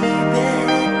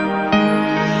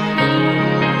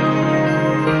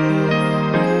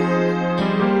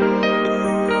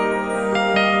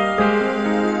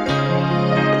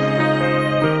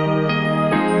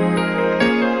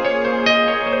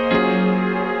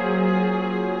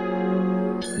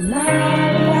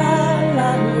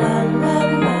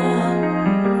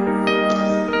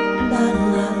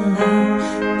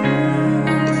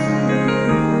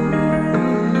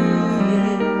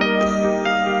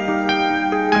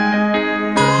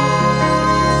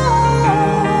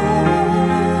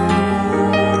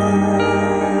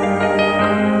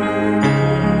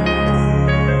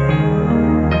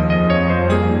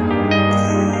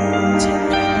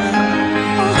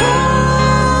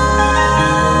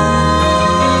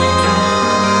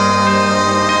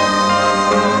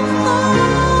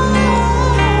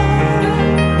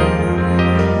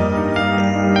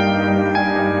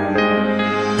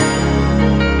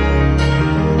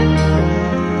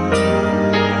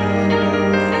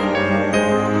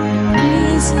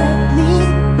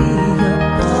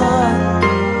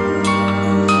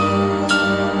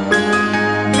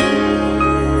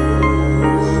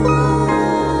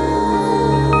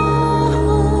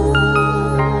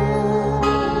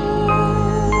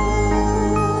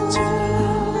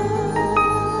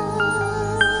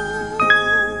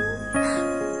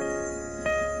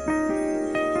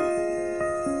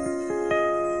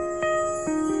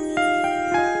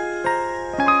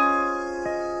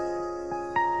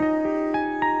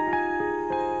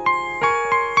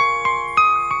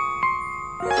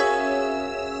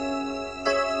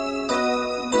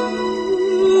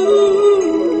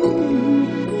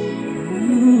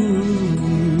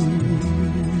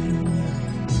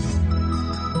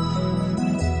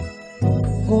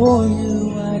 For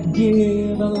you I'd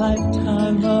give a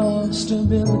lifetime of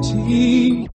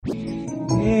stability.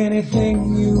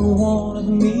 Anything you want of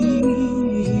me,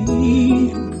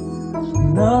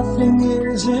 nothing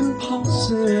is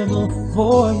impossible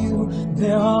for you.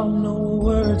 There are no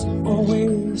words or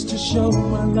ways to show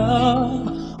my love,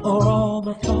 or all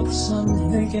the thoughts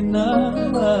I'm thinking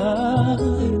of.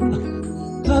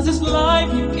 'Cause this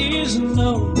life is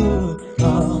no good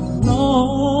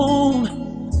alone.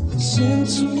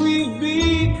 Since we've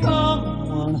become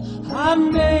one, I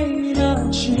made a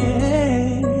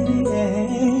change.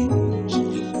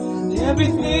 And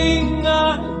everything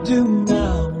I do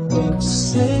now makes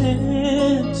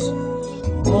sense.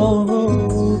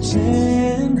 Although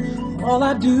 10, all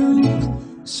I do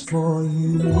is for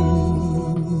you.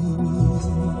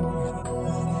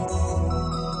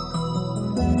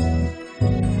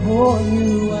 For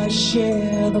you I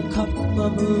share the cup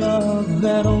of love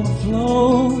that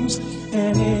overflows,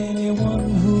 and anyone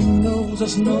who knows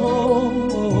us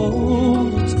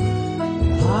knows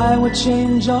I would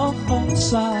change all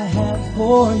thoughts I have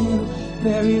for you.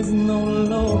 There is no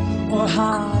low or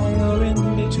high or in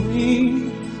between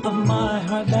of my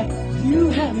heart that you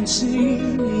haven't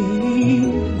seen.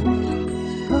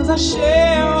 'Cause I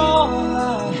share all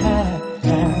I have,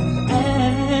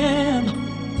 and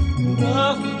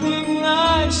nothing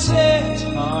I say's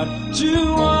hard to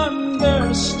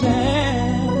understand.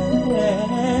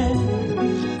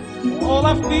 All I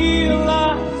feel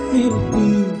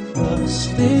deep, but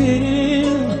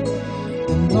still,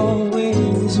 and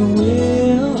always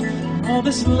will. All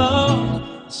this love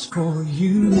is for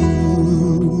you.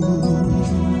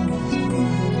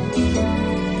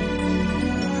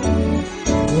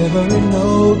 Every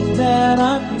note that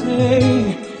I play,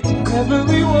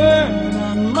 every word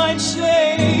I might say,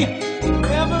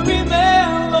 every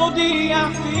melody I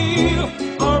feel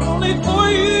are only for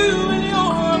you and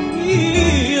your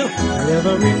appeal.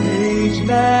 Every page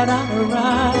that I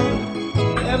write,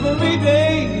 every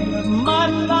day of my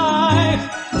life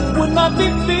would not be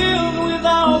filled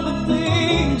without the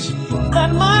things that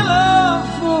my love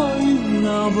for you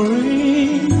now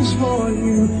brings. For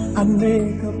you I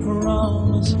make a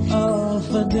promise of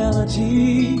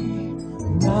fidelity,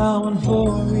 now and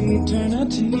for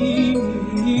eternity.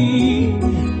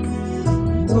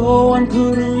 No one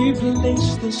could replace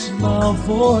this love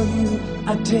for you.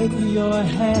 I take your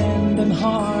hand and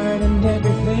heart and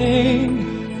everything,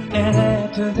 and add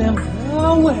to them a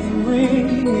wedding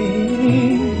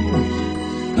ring.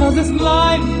 'Cause this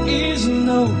life is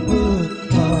no good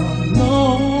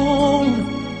alone.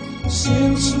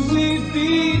 Since we've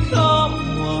become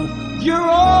one, you're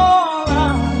all I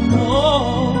know.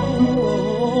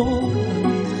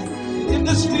 If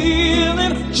this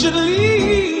feeling should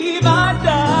leave, I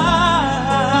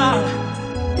die.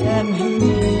 And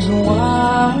here's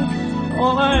why: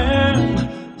 all I am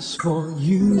is for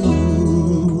you.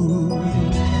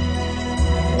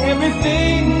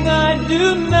 Everything I do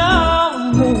now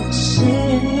makes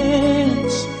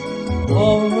sense.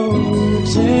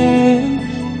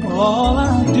 All I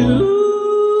do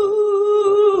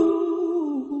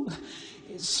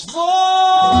is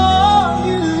for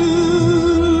you.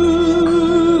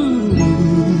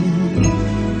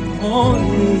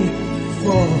 Only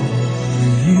for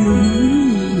you.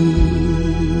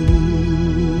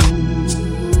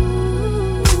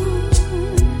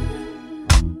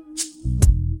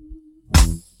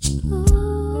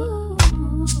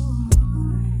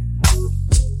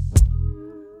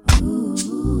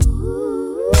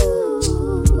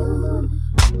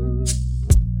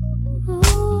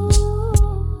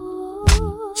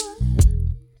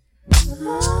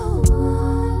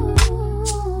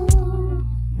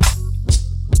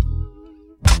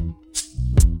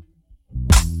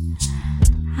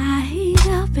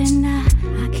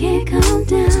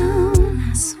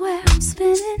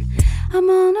 I'm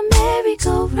on a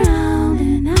merry-go-round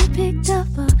and I picked up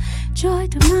a joy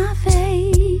to my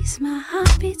face. My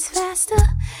heart beats faster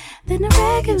than a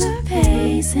regular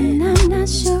pace, and I'm not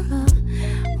sure of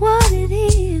what it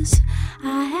is.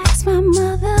 I asked my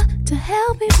mother to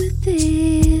help me with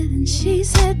it, and she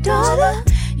said, "Daughter,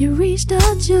 you reached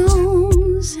a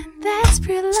Jones, and that's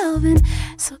pure loving,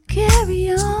 so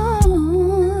carry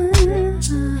on.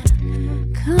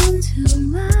 Come to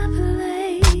my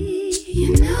place. You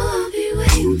know I'll be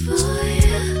waiting for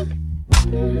you,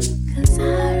 'cause I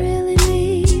really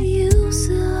need you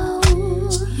so.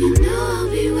 You know I'll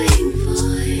be waiting for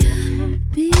you.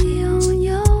 Be on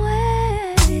your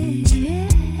way.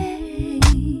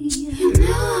 You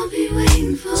know I'll be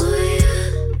waiting for you,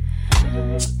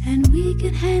 and we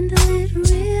can handle it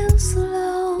real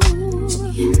slow.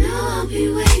 You know I'll be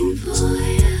waiting for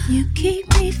you.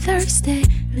 thirsty,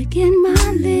 licking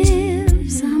my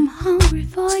lips. I'm hungry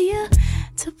for you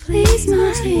to please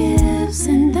my hips.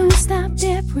 And don't stop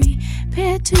there,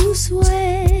 prepare to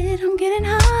sweat. I'm getting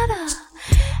hotter,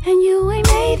 and you ain't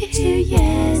made it here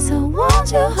yet. So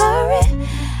won't you hurry,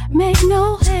 make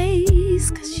no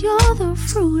haste, 'cause you're the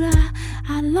fruit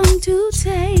I long to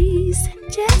taste.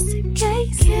 And just in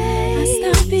case I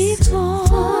stop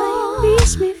before you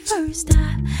reach me first,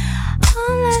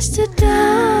 unless to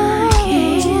die. I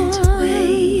can't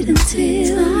wait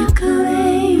until you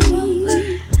come over.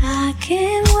 I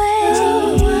can't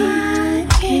wait. I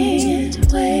can't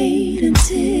wait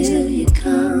until you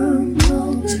come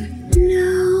over.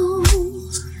 No,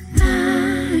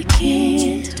 I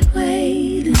can't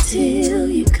wait until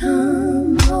you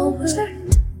come over.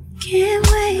 Can't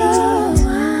wait. Oh,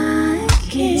 I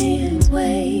can't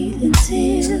wait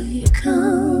until you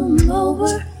come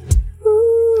over.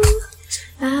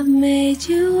 I've made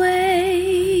you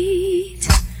wait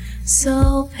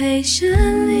so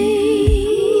patiently.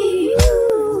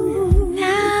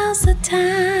 Now's the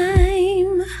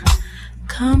time,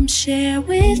 come share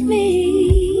with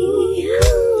me.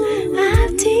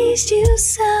 I've teased you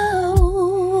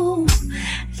so,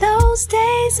 those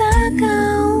days are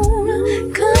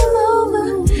gone. Come over,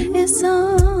 it's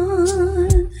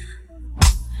on,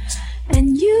 and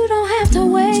you don't have to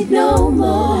wait no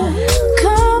more.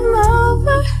 Come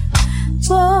over,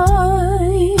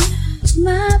 boy,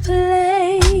 my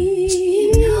place.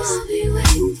 You know I'll be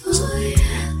waiting for you,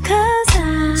 'cause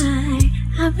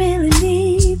I really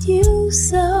need you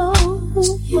so.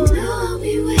 You know I'll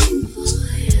be waiting for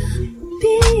you.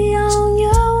 Be on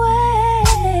your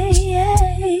way.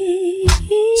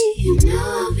 You know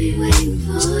I'll be waiting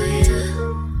for you,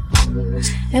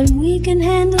 and we can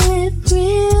handle it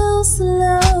real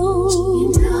slow. You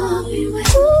know I'll be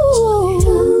waiting for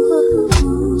you.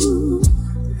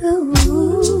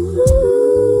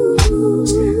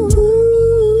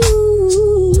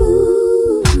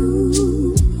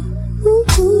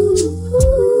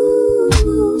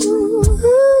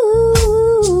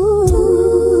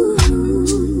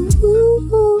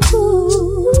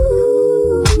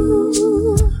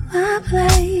 My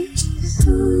place.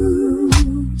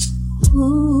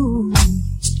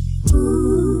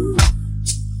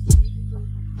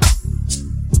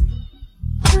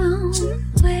 Don't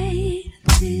wait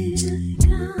till you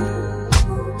come.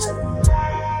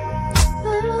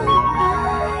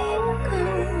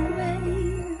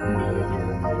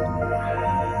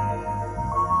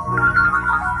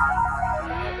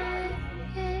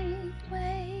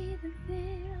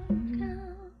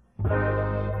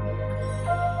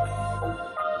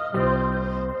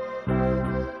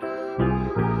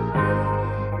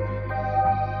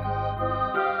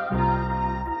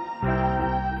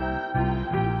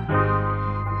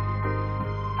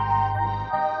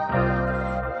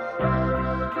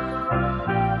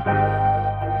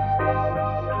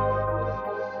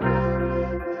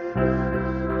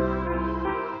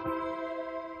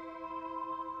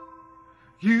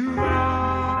 You are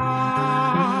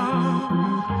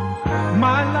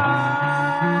my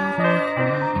life.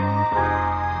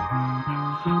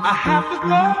 I have to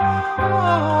go.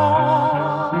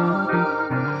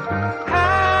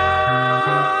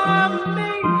 Have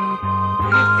me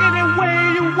any way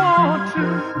you want to.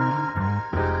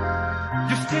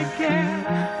 Just take care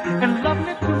and love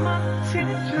me till my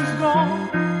tension's gone.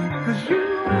 'Cause you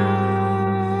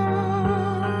are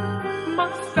my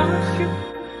starship.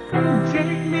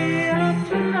 Take me out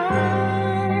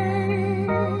tonight,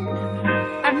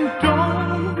 and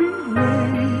don't be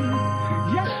late.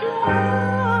 Yes, you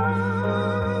are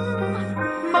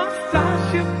my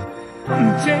starship.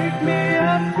 Take me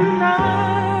out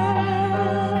tonight,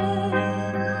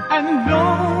 and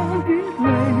don't be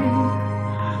late.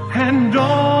 And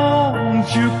don't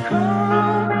you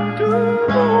come too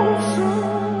soon.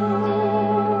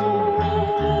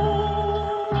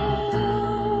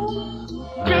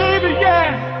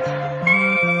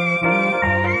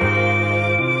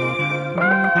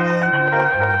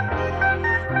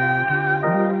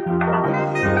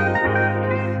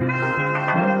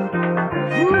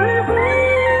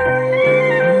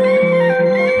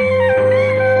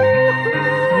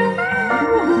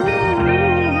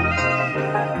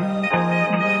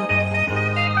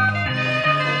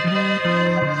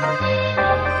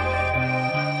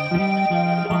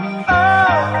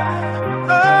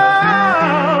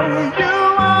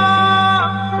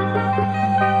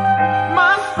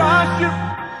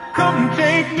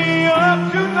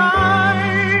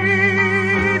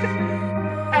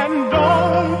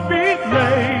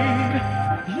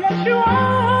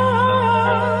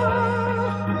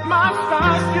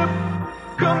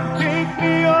 Come take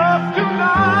me up.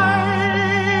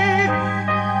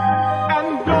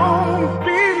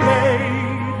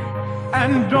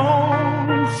 and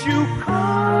don't you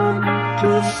come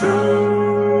too soon.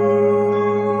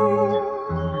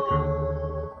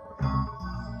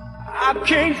 I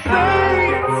can't say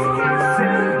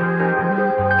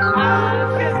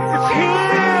it's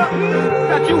here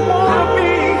that you wanna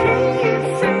be.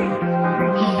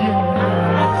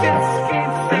 I just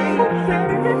can't say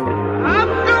I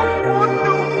don't want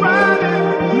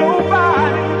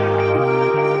nobody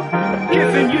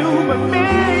kissing you but me.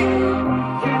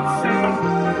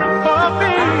 Oh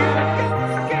baby,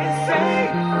 can't say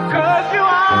 'cause you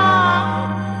are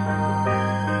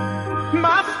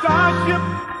my starship.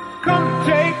 Come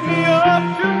take me up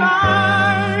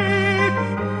tonight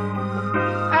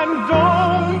and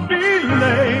don't be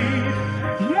late.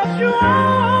 Yes, you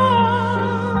are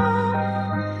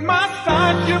my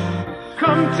starship.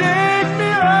 Come take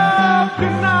me up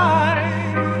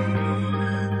tonight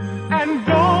and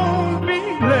don't be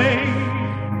late.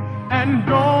 And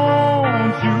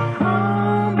don't you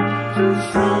come too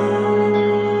soon.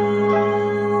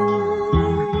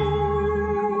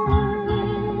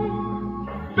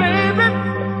 Baby,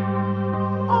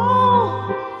 oh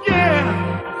yeah,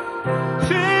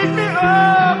 take me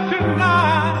up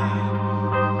tonight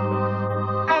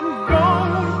and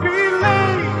don't be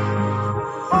late.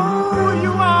 Oh,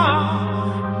 you are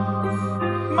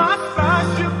my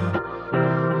starship.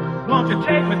 Won't you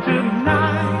take me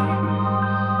tonight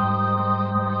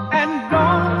and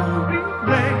don't be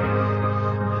late.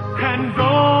 And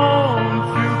don't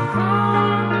you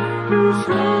come too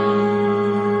soon.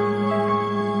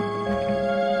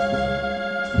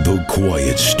 The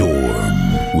Quiet Storm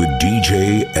with DJ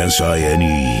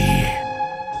SINE.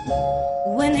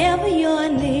 Whenever you're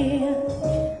near,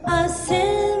 a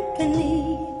symphony,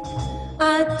 a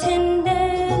tender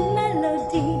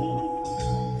melody.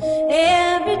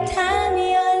 Every time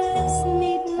your lips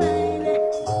meet mine,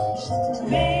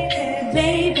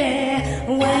 baby,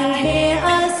 when I hear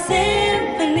a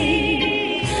symphony,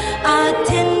 a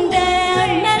tender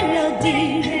melody,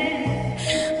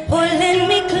 pulling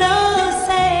me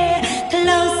closer,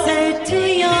 closer to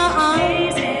your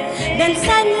arms, then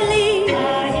suddenly,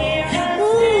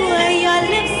 ooh, your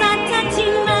lips are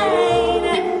touching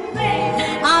mine,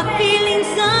 our feelings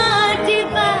so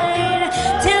divine,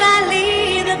 till I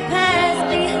leave the past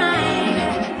behind.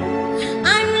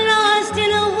 I'm lost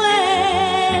in a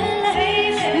world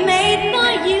made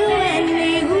for you and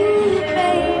me, ooh,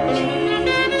 baby.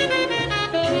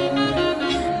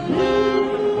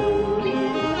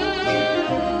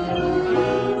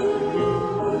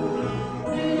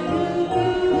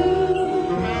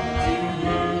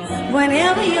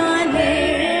 Whenever you're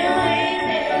near,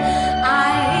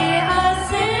 I hear a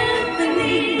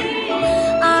symphony,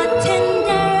 a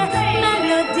tender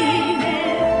melody.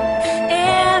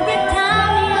 Every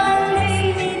time your lips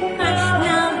meet mine,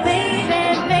 now baby,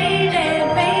 baby,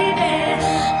 baby,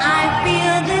 I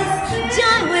feel this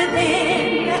joy within.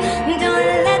 Don't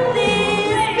let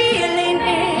this feeling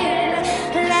end.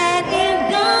 Let it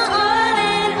go on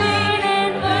and on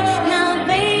and on. Now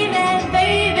baby,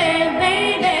 baby,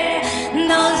 baby,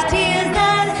 those tears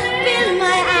that fill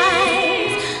my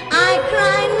eyes, I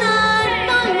cry not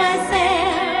for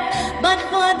myself, but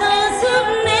for those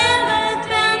who've never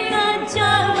felt the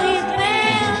joy we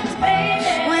felt.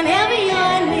 Whenever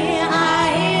you're near, I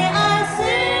hear a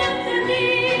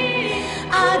symphony,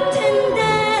 a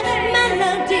tender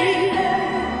melody.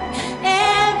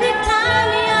 Every time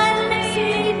your lips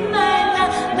meet mine,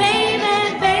 baby,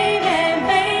 baby,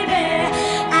 baby,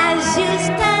 as you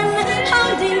stand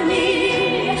holding me,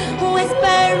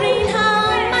 whispering how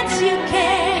much you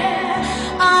care.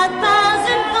 A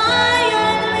thousand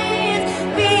violins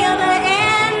feel the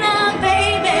air now,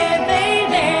 baby,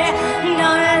 baby.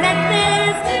 Don't let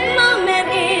this moment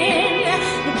end.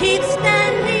 Keep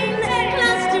standing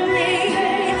close to me,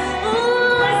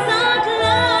 ooh, so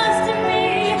close to me.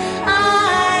 I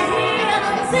hear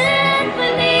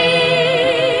symphony.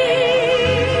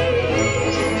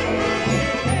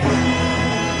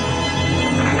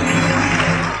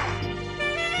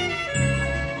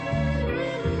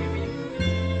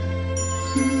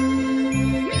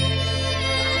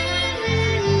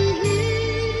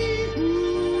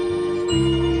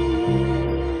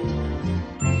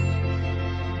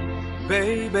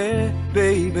 Baby,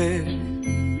 baby,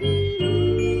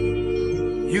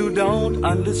 you don't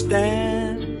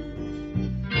understand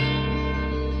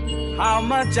how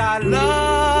much I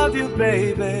love you,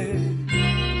 baby,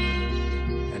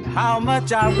 and how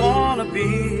much I wanna be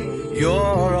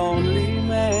your only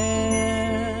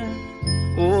man.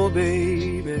 Oh,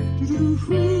 baby.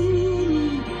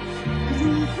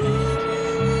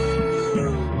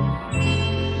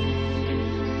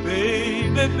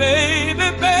 Baby, baby, baby,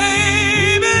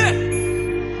 baby,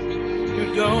 you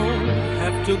don't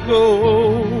have to go.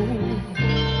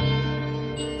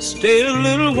 Stay a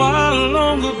little while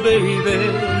longer, baby.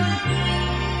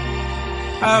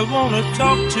 I wanna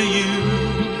talk to you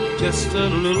just a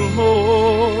little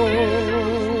more.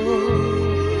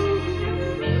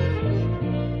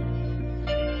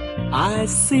 I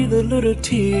see the little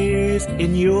tears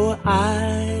in your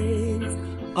eyes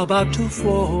about to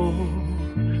fall.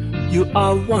 You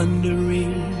are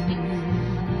wondering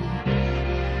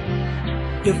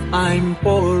if I'm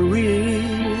for real.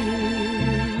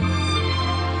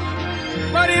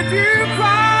 But if you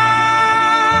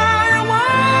cry, I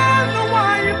wonder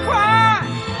why you cry.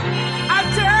 I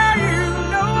tell you,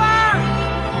 no,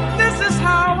 this is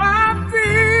how I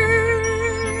feel.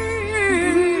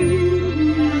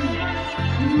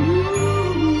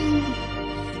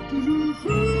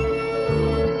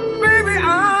 Baby,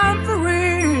 I'm for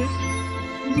real.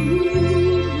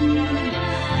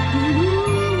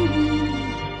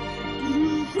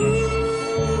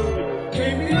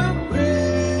 Baby, I'm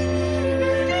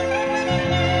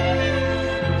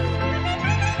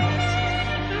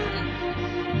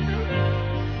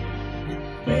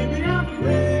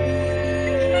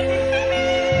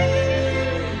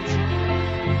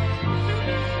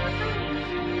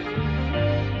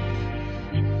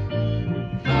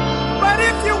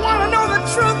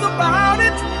truth about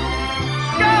it,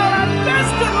 girl, I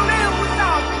just couldn't live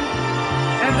without you,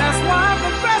 and that's why I'm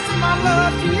confessing my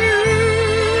love to you,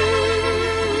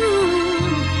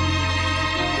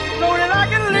 so that I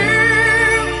can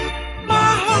live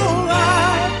my whole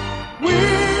life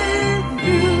with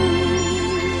you,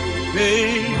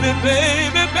 baby,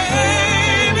 baby, baby.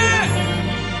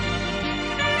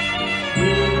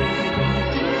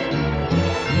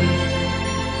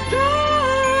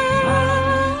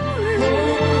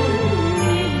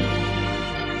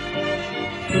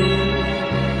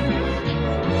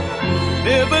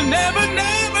 Never, never,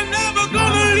 never, never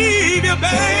gonna leave you,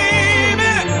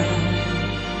 baby.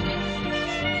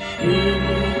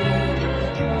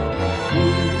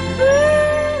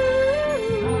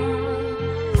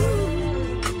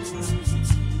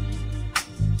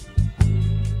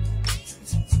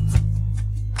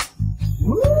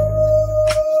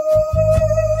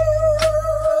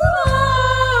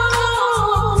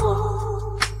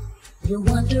 You're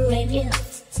wondering if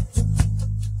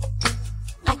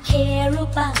I care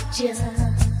about you.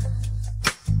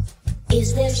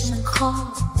 Is there some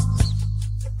cause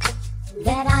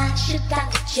that I should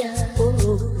doubt you?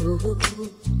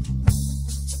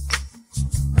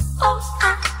 Oh,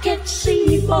 I can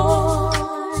see, boy,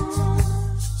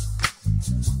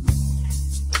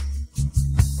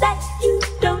 that you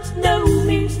don't know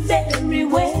me very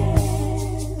well.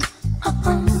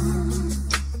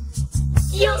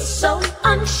 You're so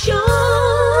unsure,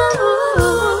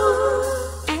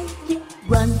 and you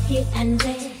run here and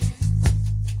there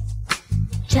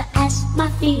to ask my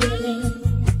feelings.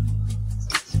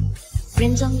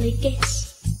 Friends only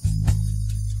guess,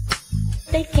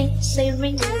 they can't say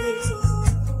really.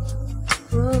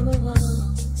 Oh.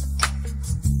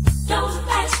 Don't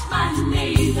ask my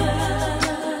neighbor.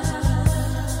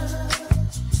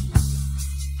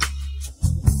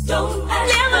 Don't ask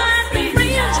never my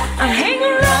friends. I hang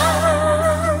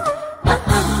around.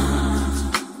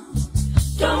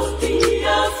 Don't be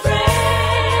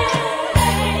afraid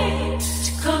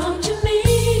to come to me.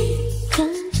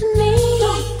 Come to me.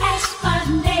 Don't ask my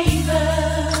neighbor.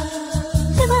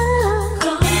 Never.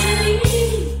 Come to me.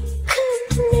 Come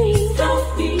to me. Don't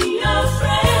be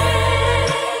afraid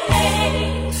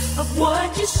of what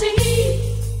you see.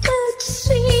 What you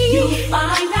see. You'll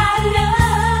find I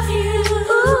love you.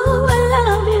 Ooh, I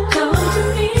love you. Come to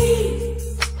me.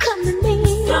 Come to me.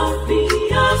 Don't be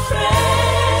afraid.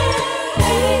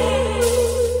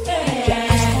 You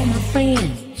ask all my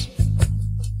friends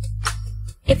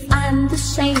if I'm the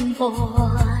same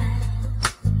boy.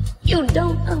 You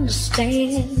don't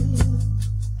understand.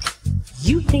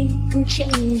 You think I'm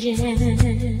changing.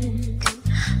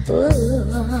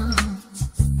 Oh.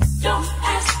 Don't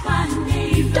ask my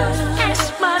neighbor. Don't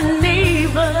ask my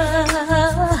neighbor.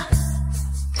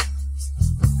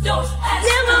 Don't ask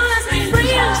never my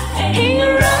friends. Hang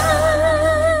around.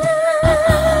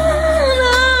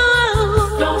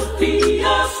 Don't be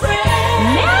afraid.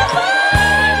 Never.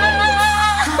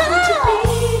 Come to me.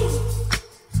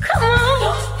 Come on.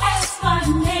 Don't ask my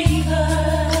neighbor.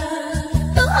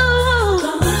 Oh.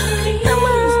 Come to me. Come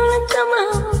on. Come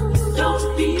on. Don't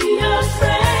be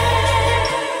afraid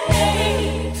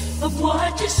of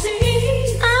what you see.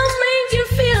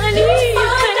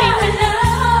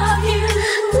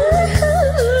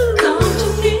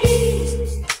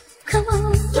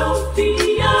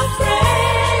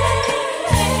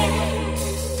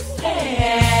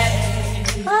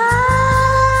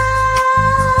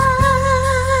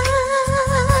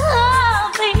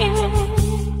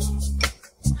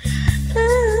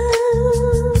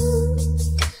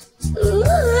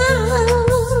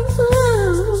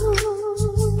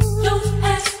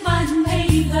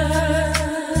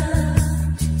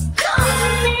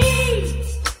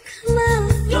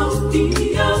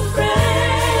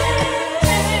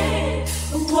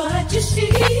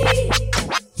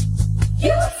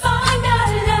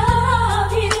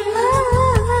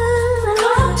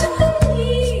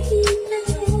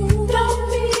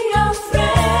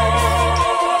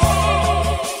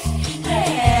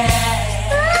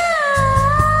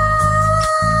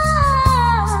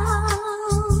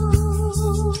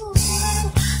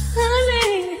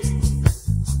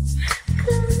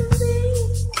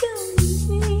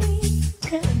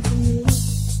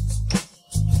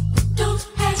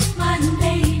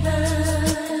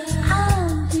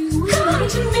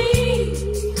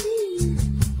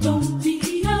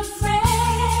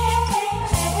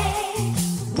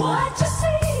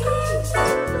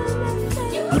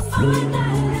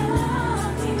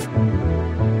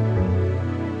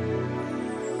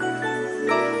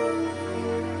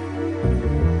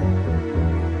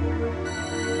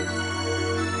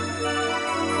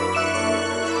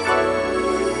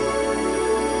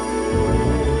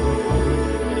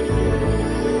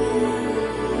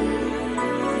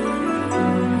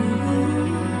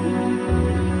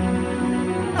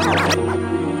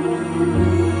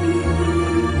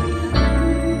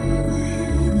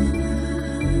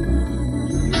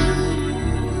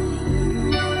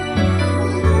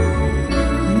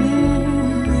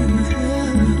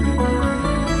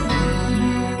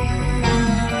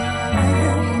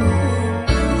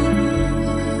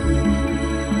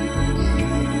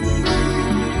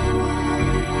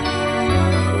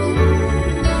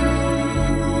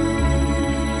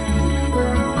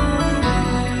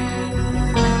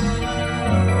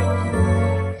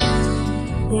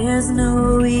 There's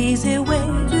no easy way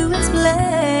to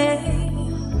explain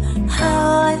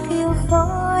how I feel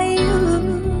for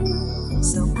you.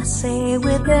 So I say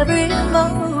with every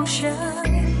emotion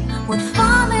what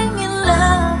falling in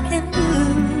love can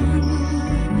do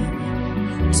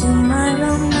to my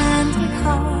romantic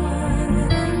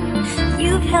heart.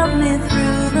 You've held me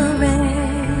through the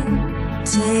rain.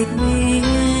 Take me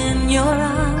in your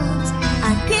arms.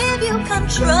 I give you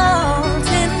control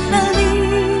tenderly.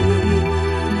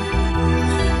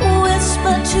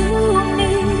 Whisper to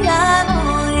me, I'm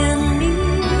all you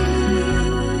need.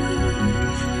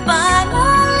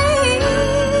 Finally,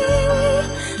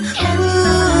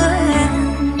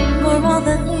 for all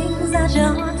the things that you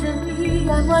want to be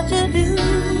and what you do,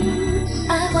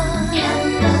 I want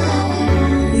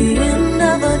the end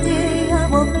of the day.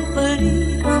 I will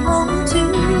faithfully come home to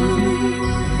you.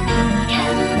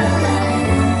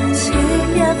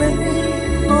 Take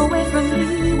everything away from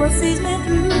me, what sees me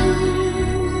through.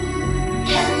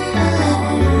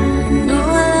 No,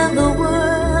 I love the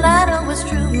world, I know it's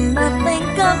true. Nothing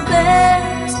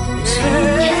compares to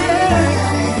you.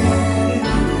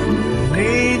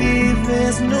 Lady,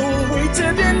 there's no way to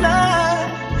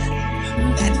deny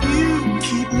that you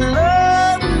keep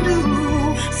loving you.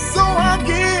 So I'll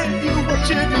give you what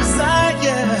you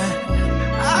desire.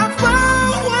 I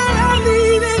found what I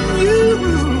need in you.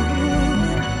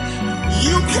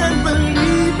 You can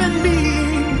believe in me,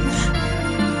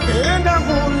 and I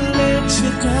won't let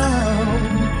you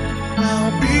down.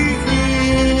 I'll be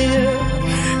here,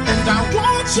 and I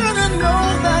want you to know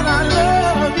that I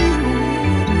love you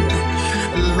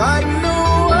like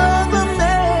no other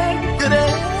man could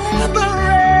ever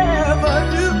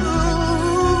do.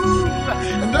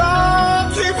 And I'll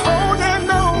keep holding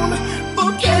on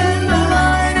for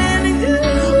candlelight in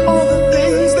you. All the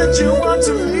things that you want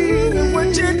to me and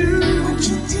what you do.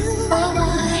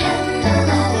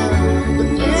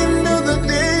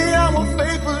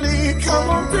 Come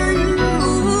on, baby.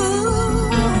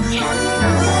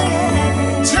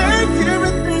 Take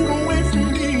everything away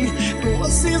from me,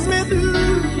 what sees me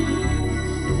through.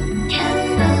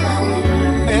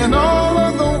 And all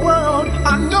of the world,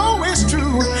 I know it's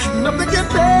true. Nothing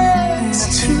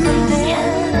compares to you.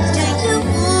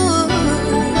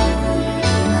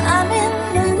 I'm in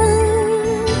the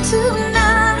mood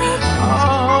tonight.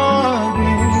 Oh,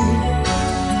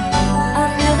 I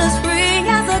feel as free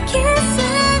as a kiss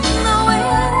in the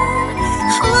wind.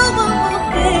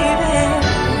 Oh, baby.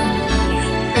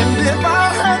 and if I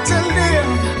had to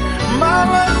live my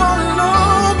life all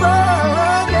over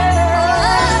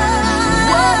again,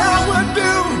 what I would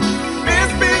do is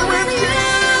be with you.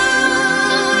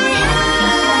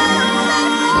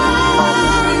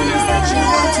 Things that you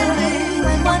want to be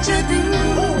and what you do.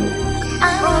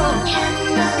 I want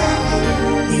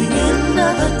the end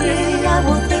of the day. I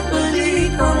will faithfully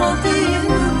come home to you.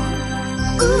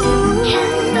 Ooh,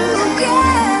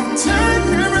 yeah. Take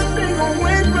everything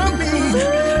away from me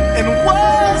and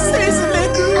what sees me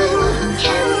through.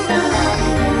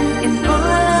 In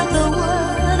all of the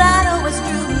world, I know it's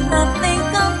true. Nothing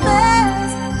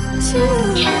compares to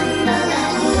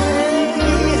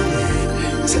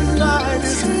Tonight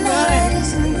is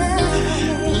the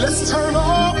night. Let's turn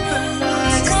off the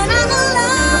lights. turn on the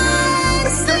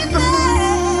lights, Set the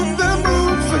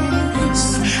mood for use.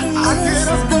 I get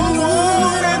up the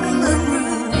one in the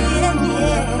room.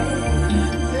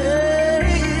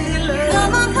 Hey, love.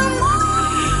 Come on,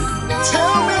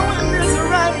 Tell me when it's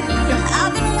right.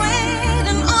 I've been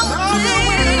waiting all day,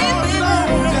 baby.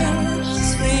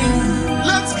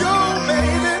 Let's go,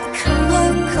 baby.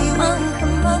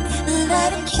 Come on,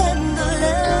 light a candle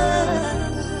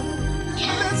up.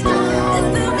 Let's go. Let's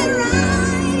do it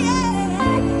right, yeah.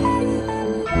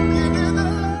 Give it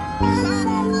up.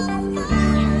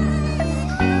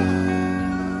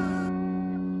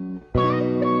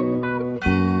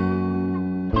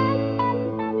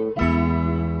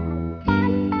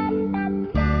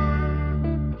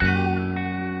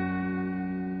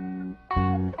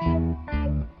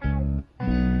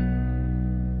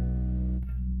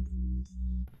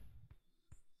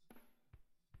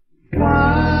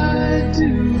 Why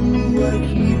do I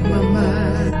keep my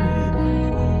mind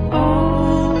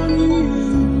on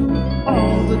you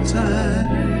all the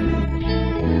time?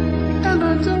 And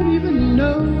I don't even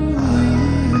know you.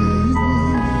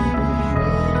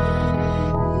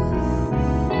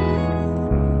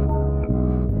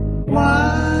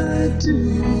 Why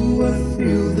do I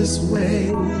feel this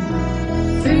way?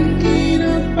 Thinking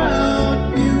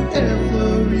about you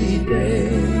every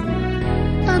day.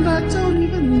 And I don't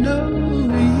even know you.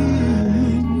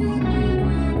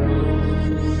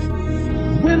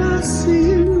 When I see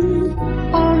you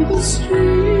on the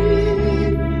street,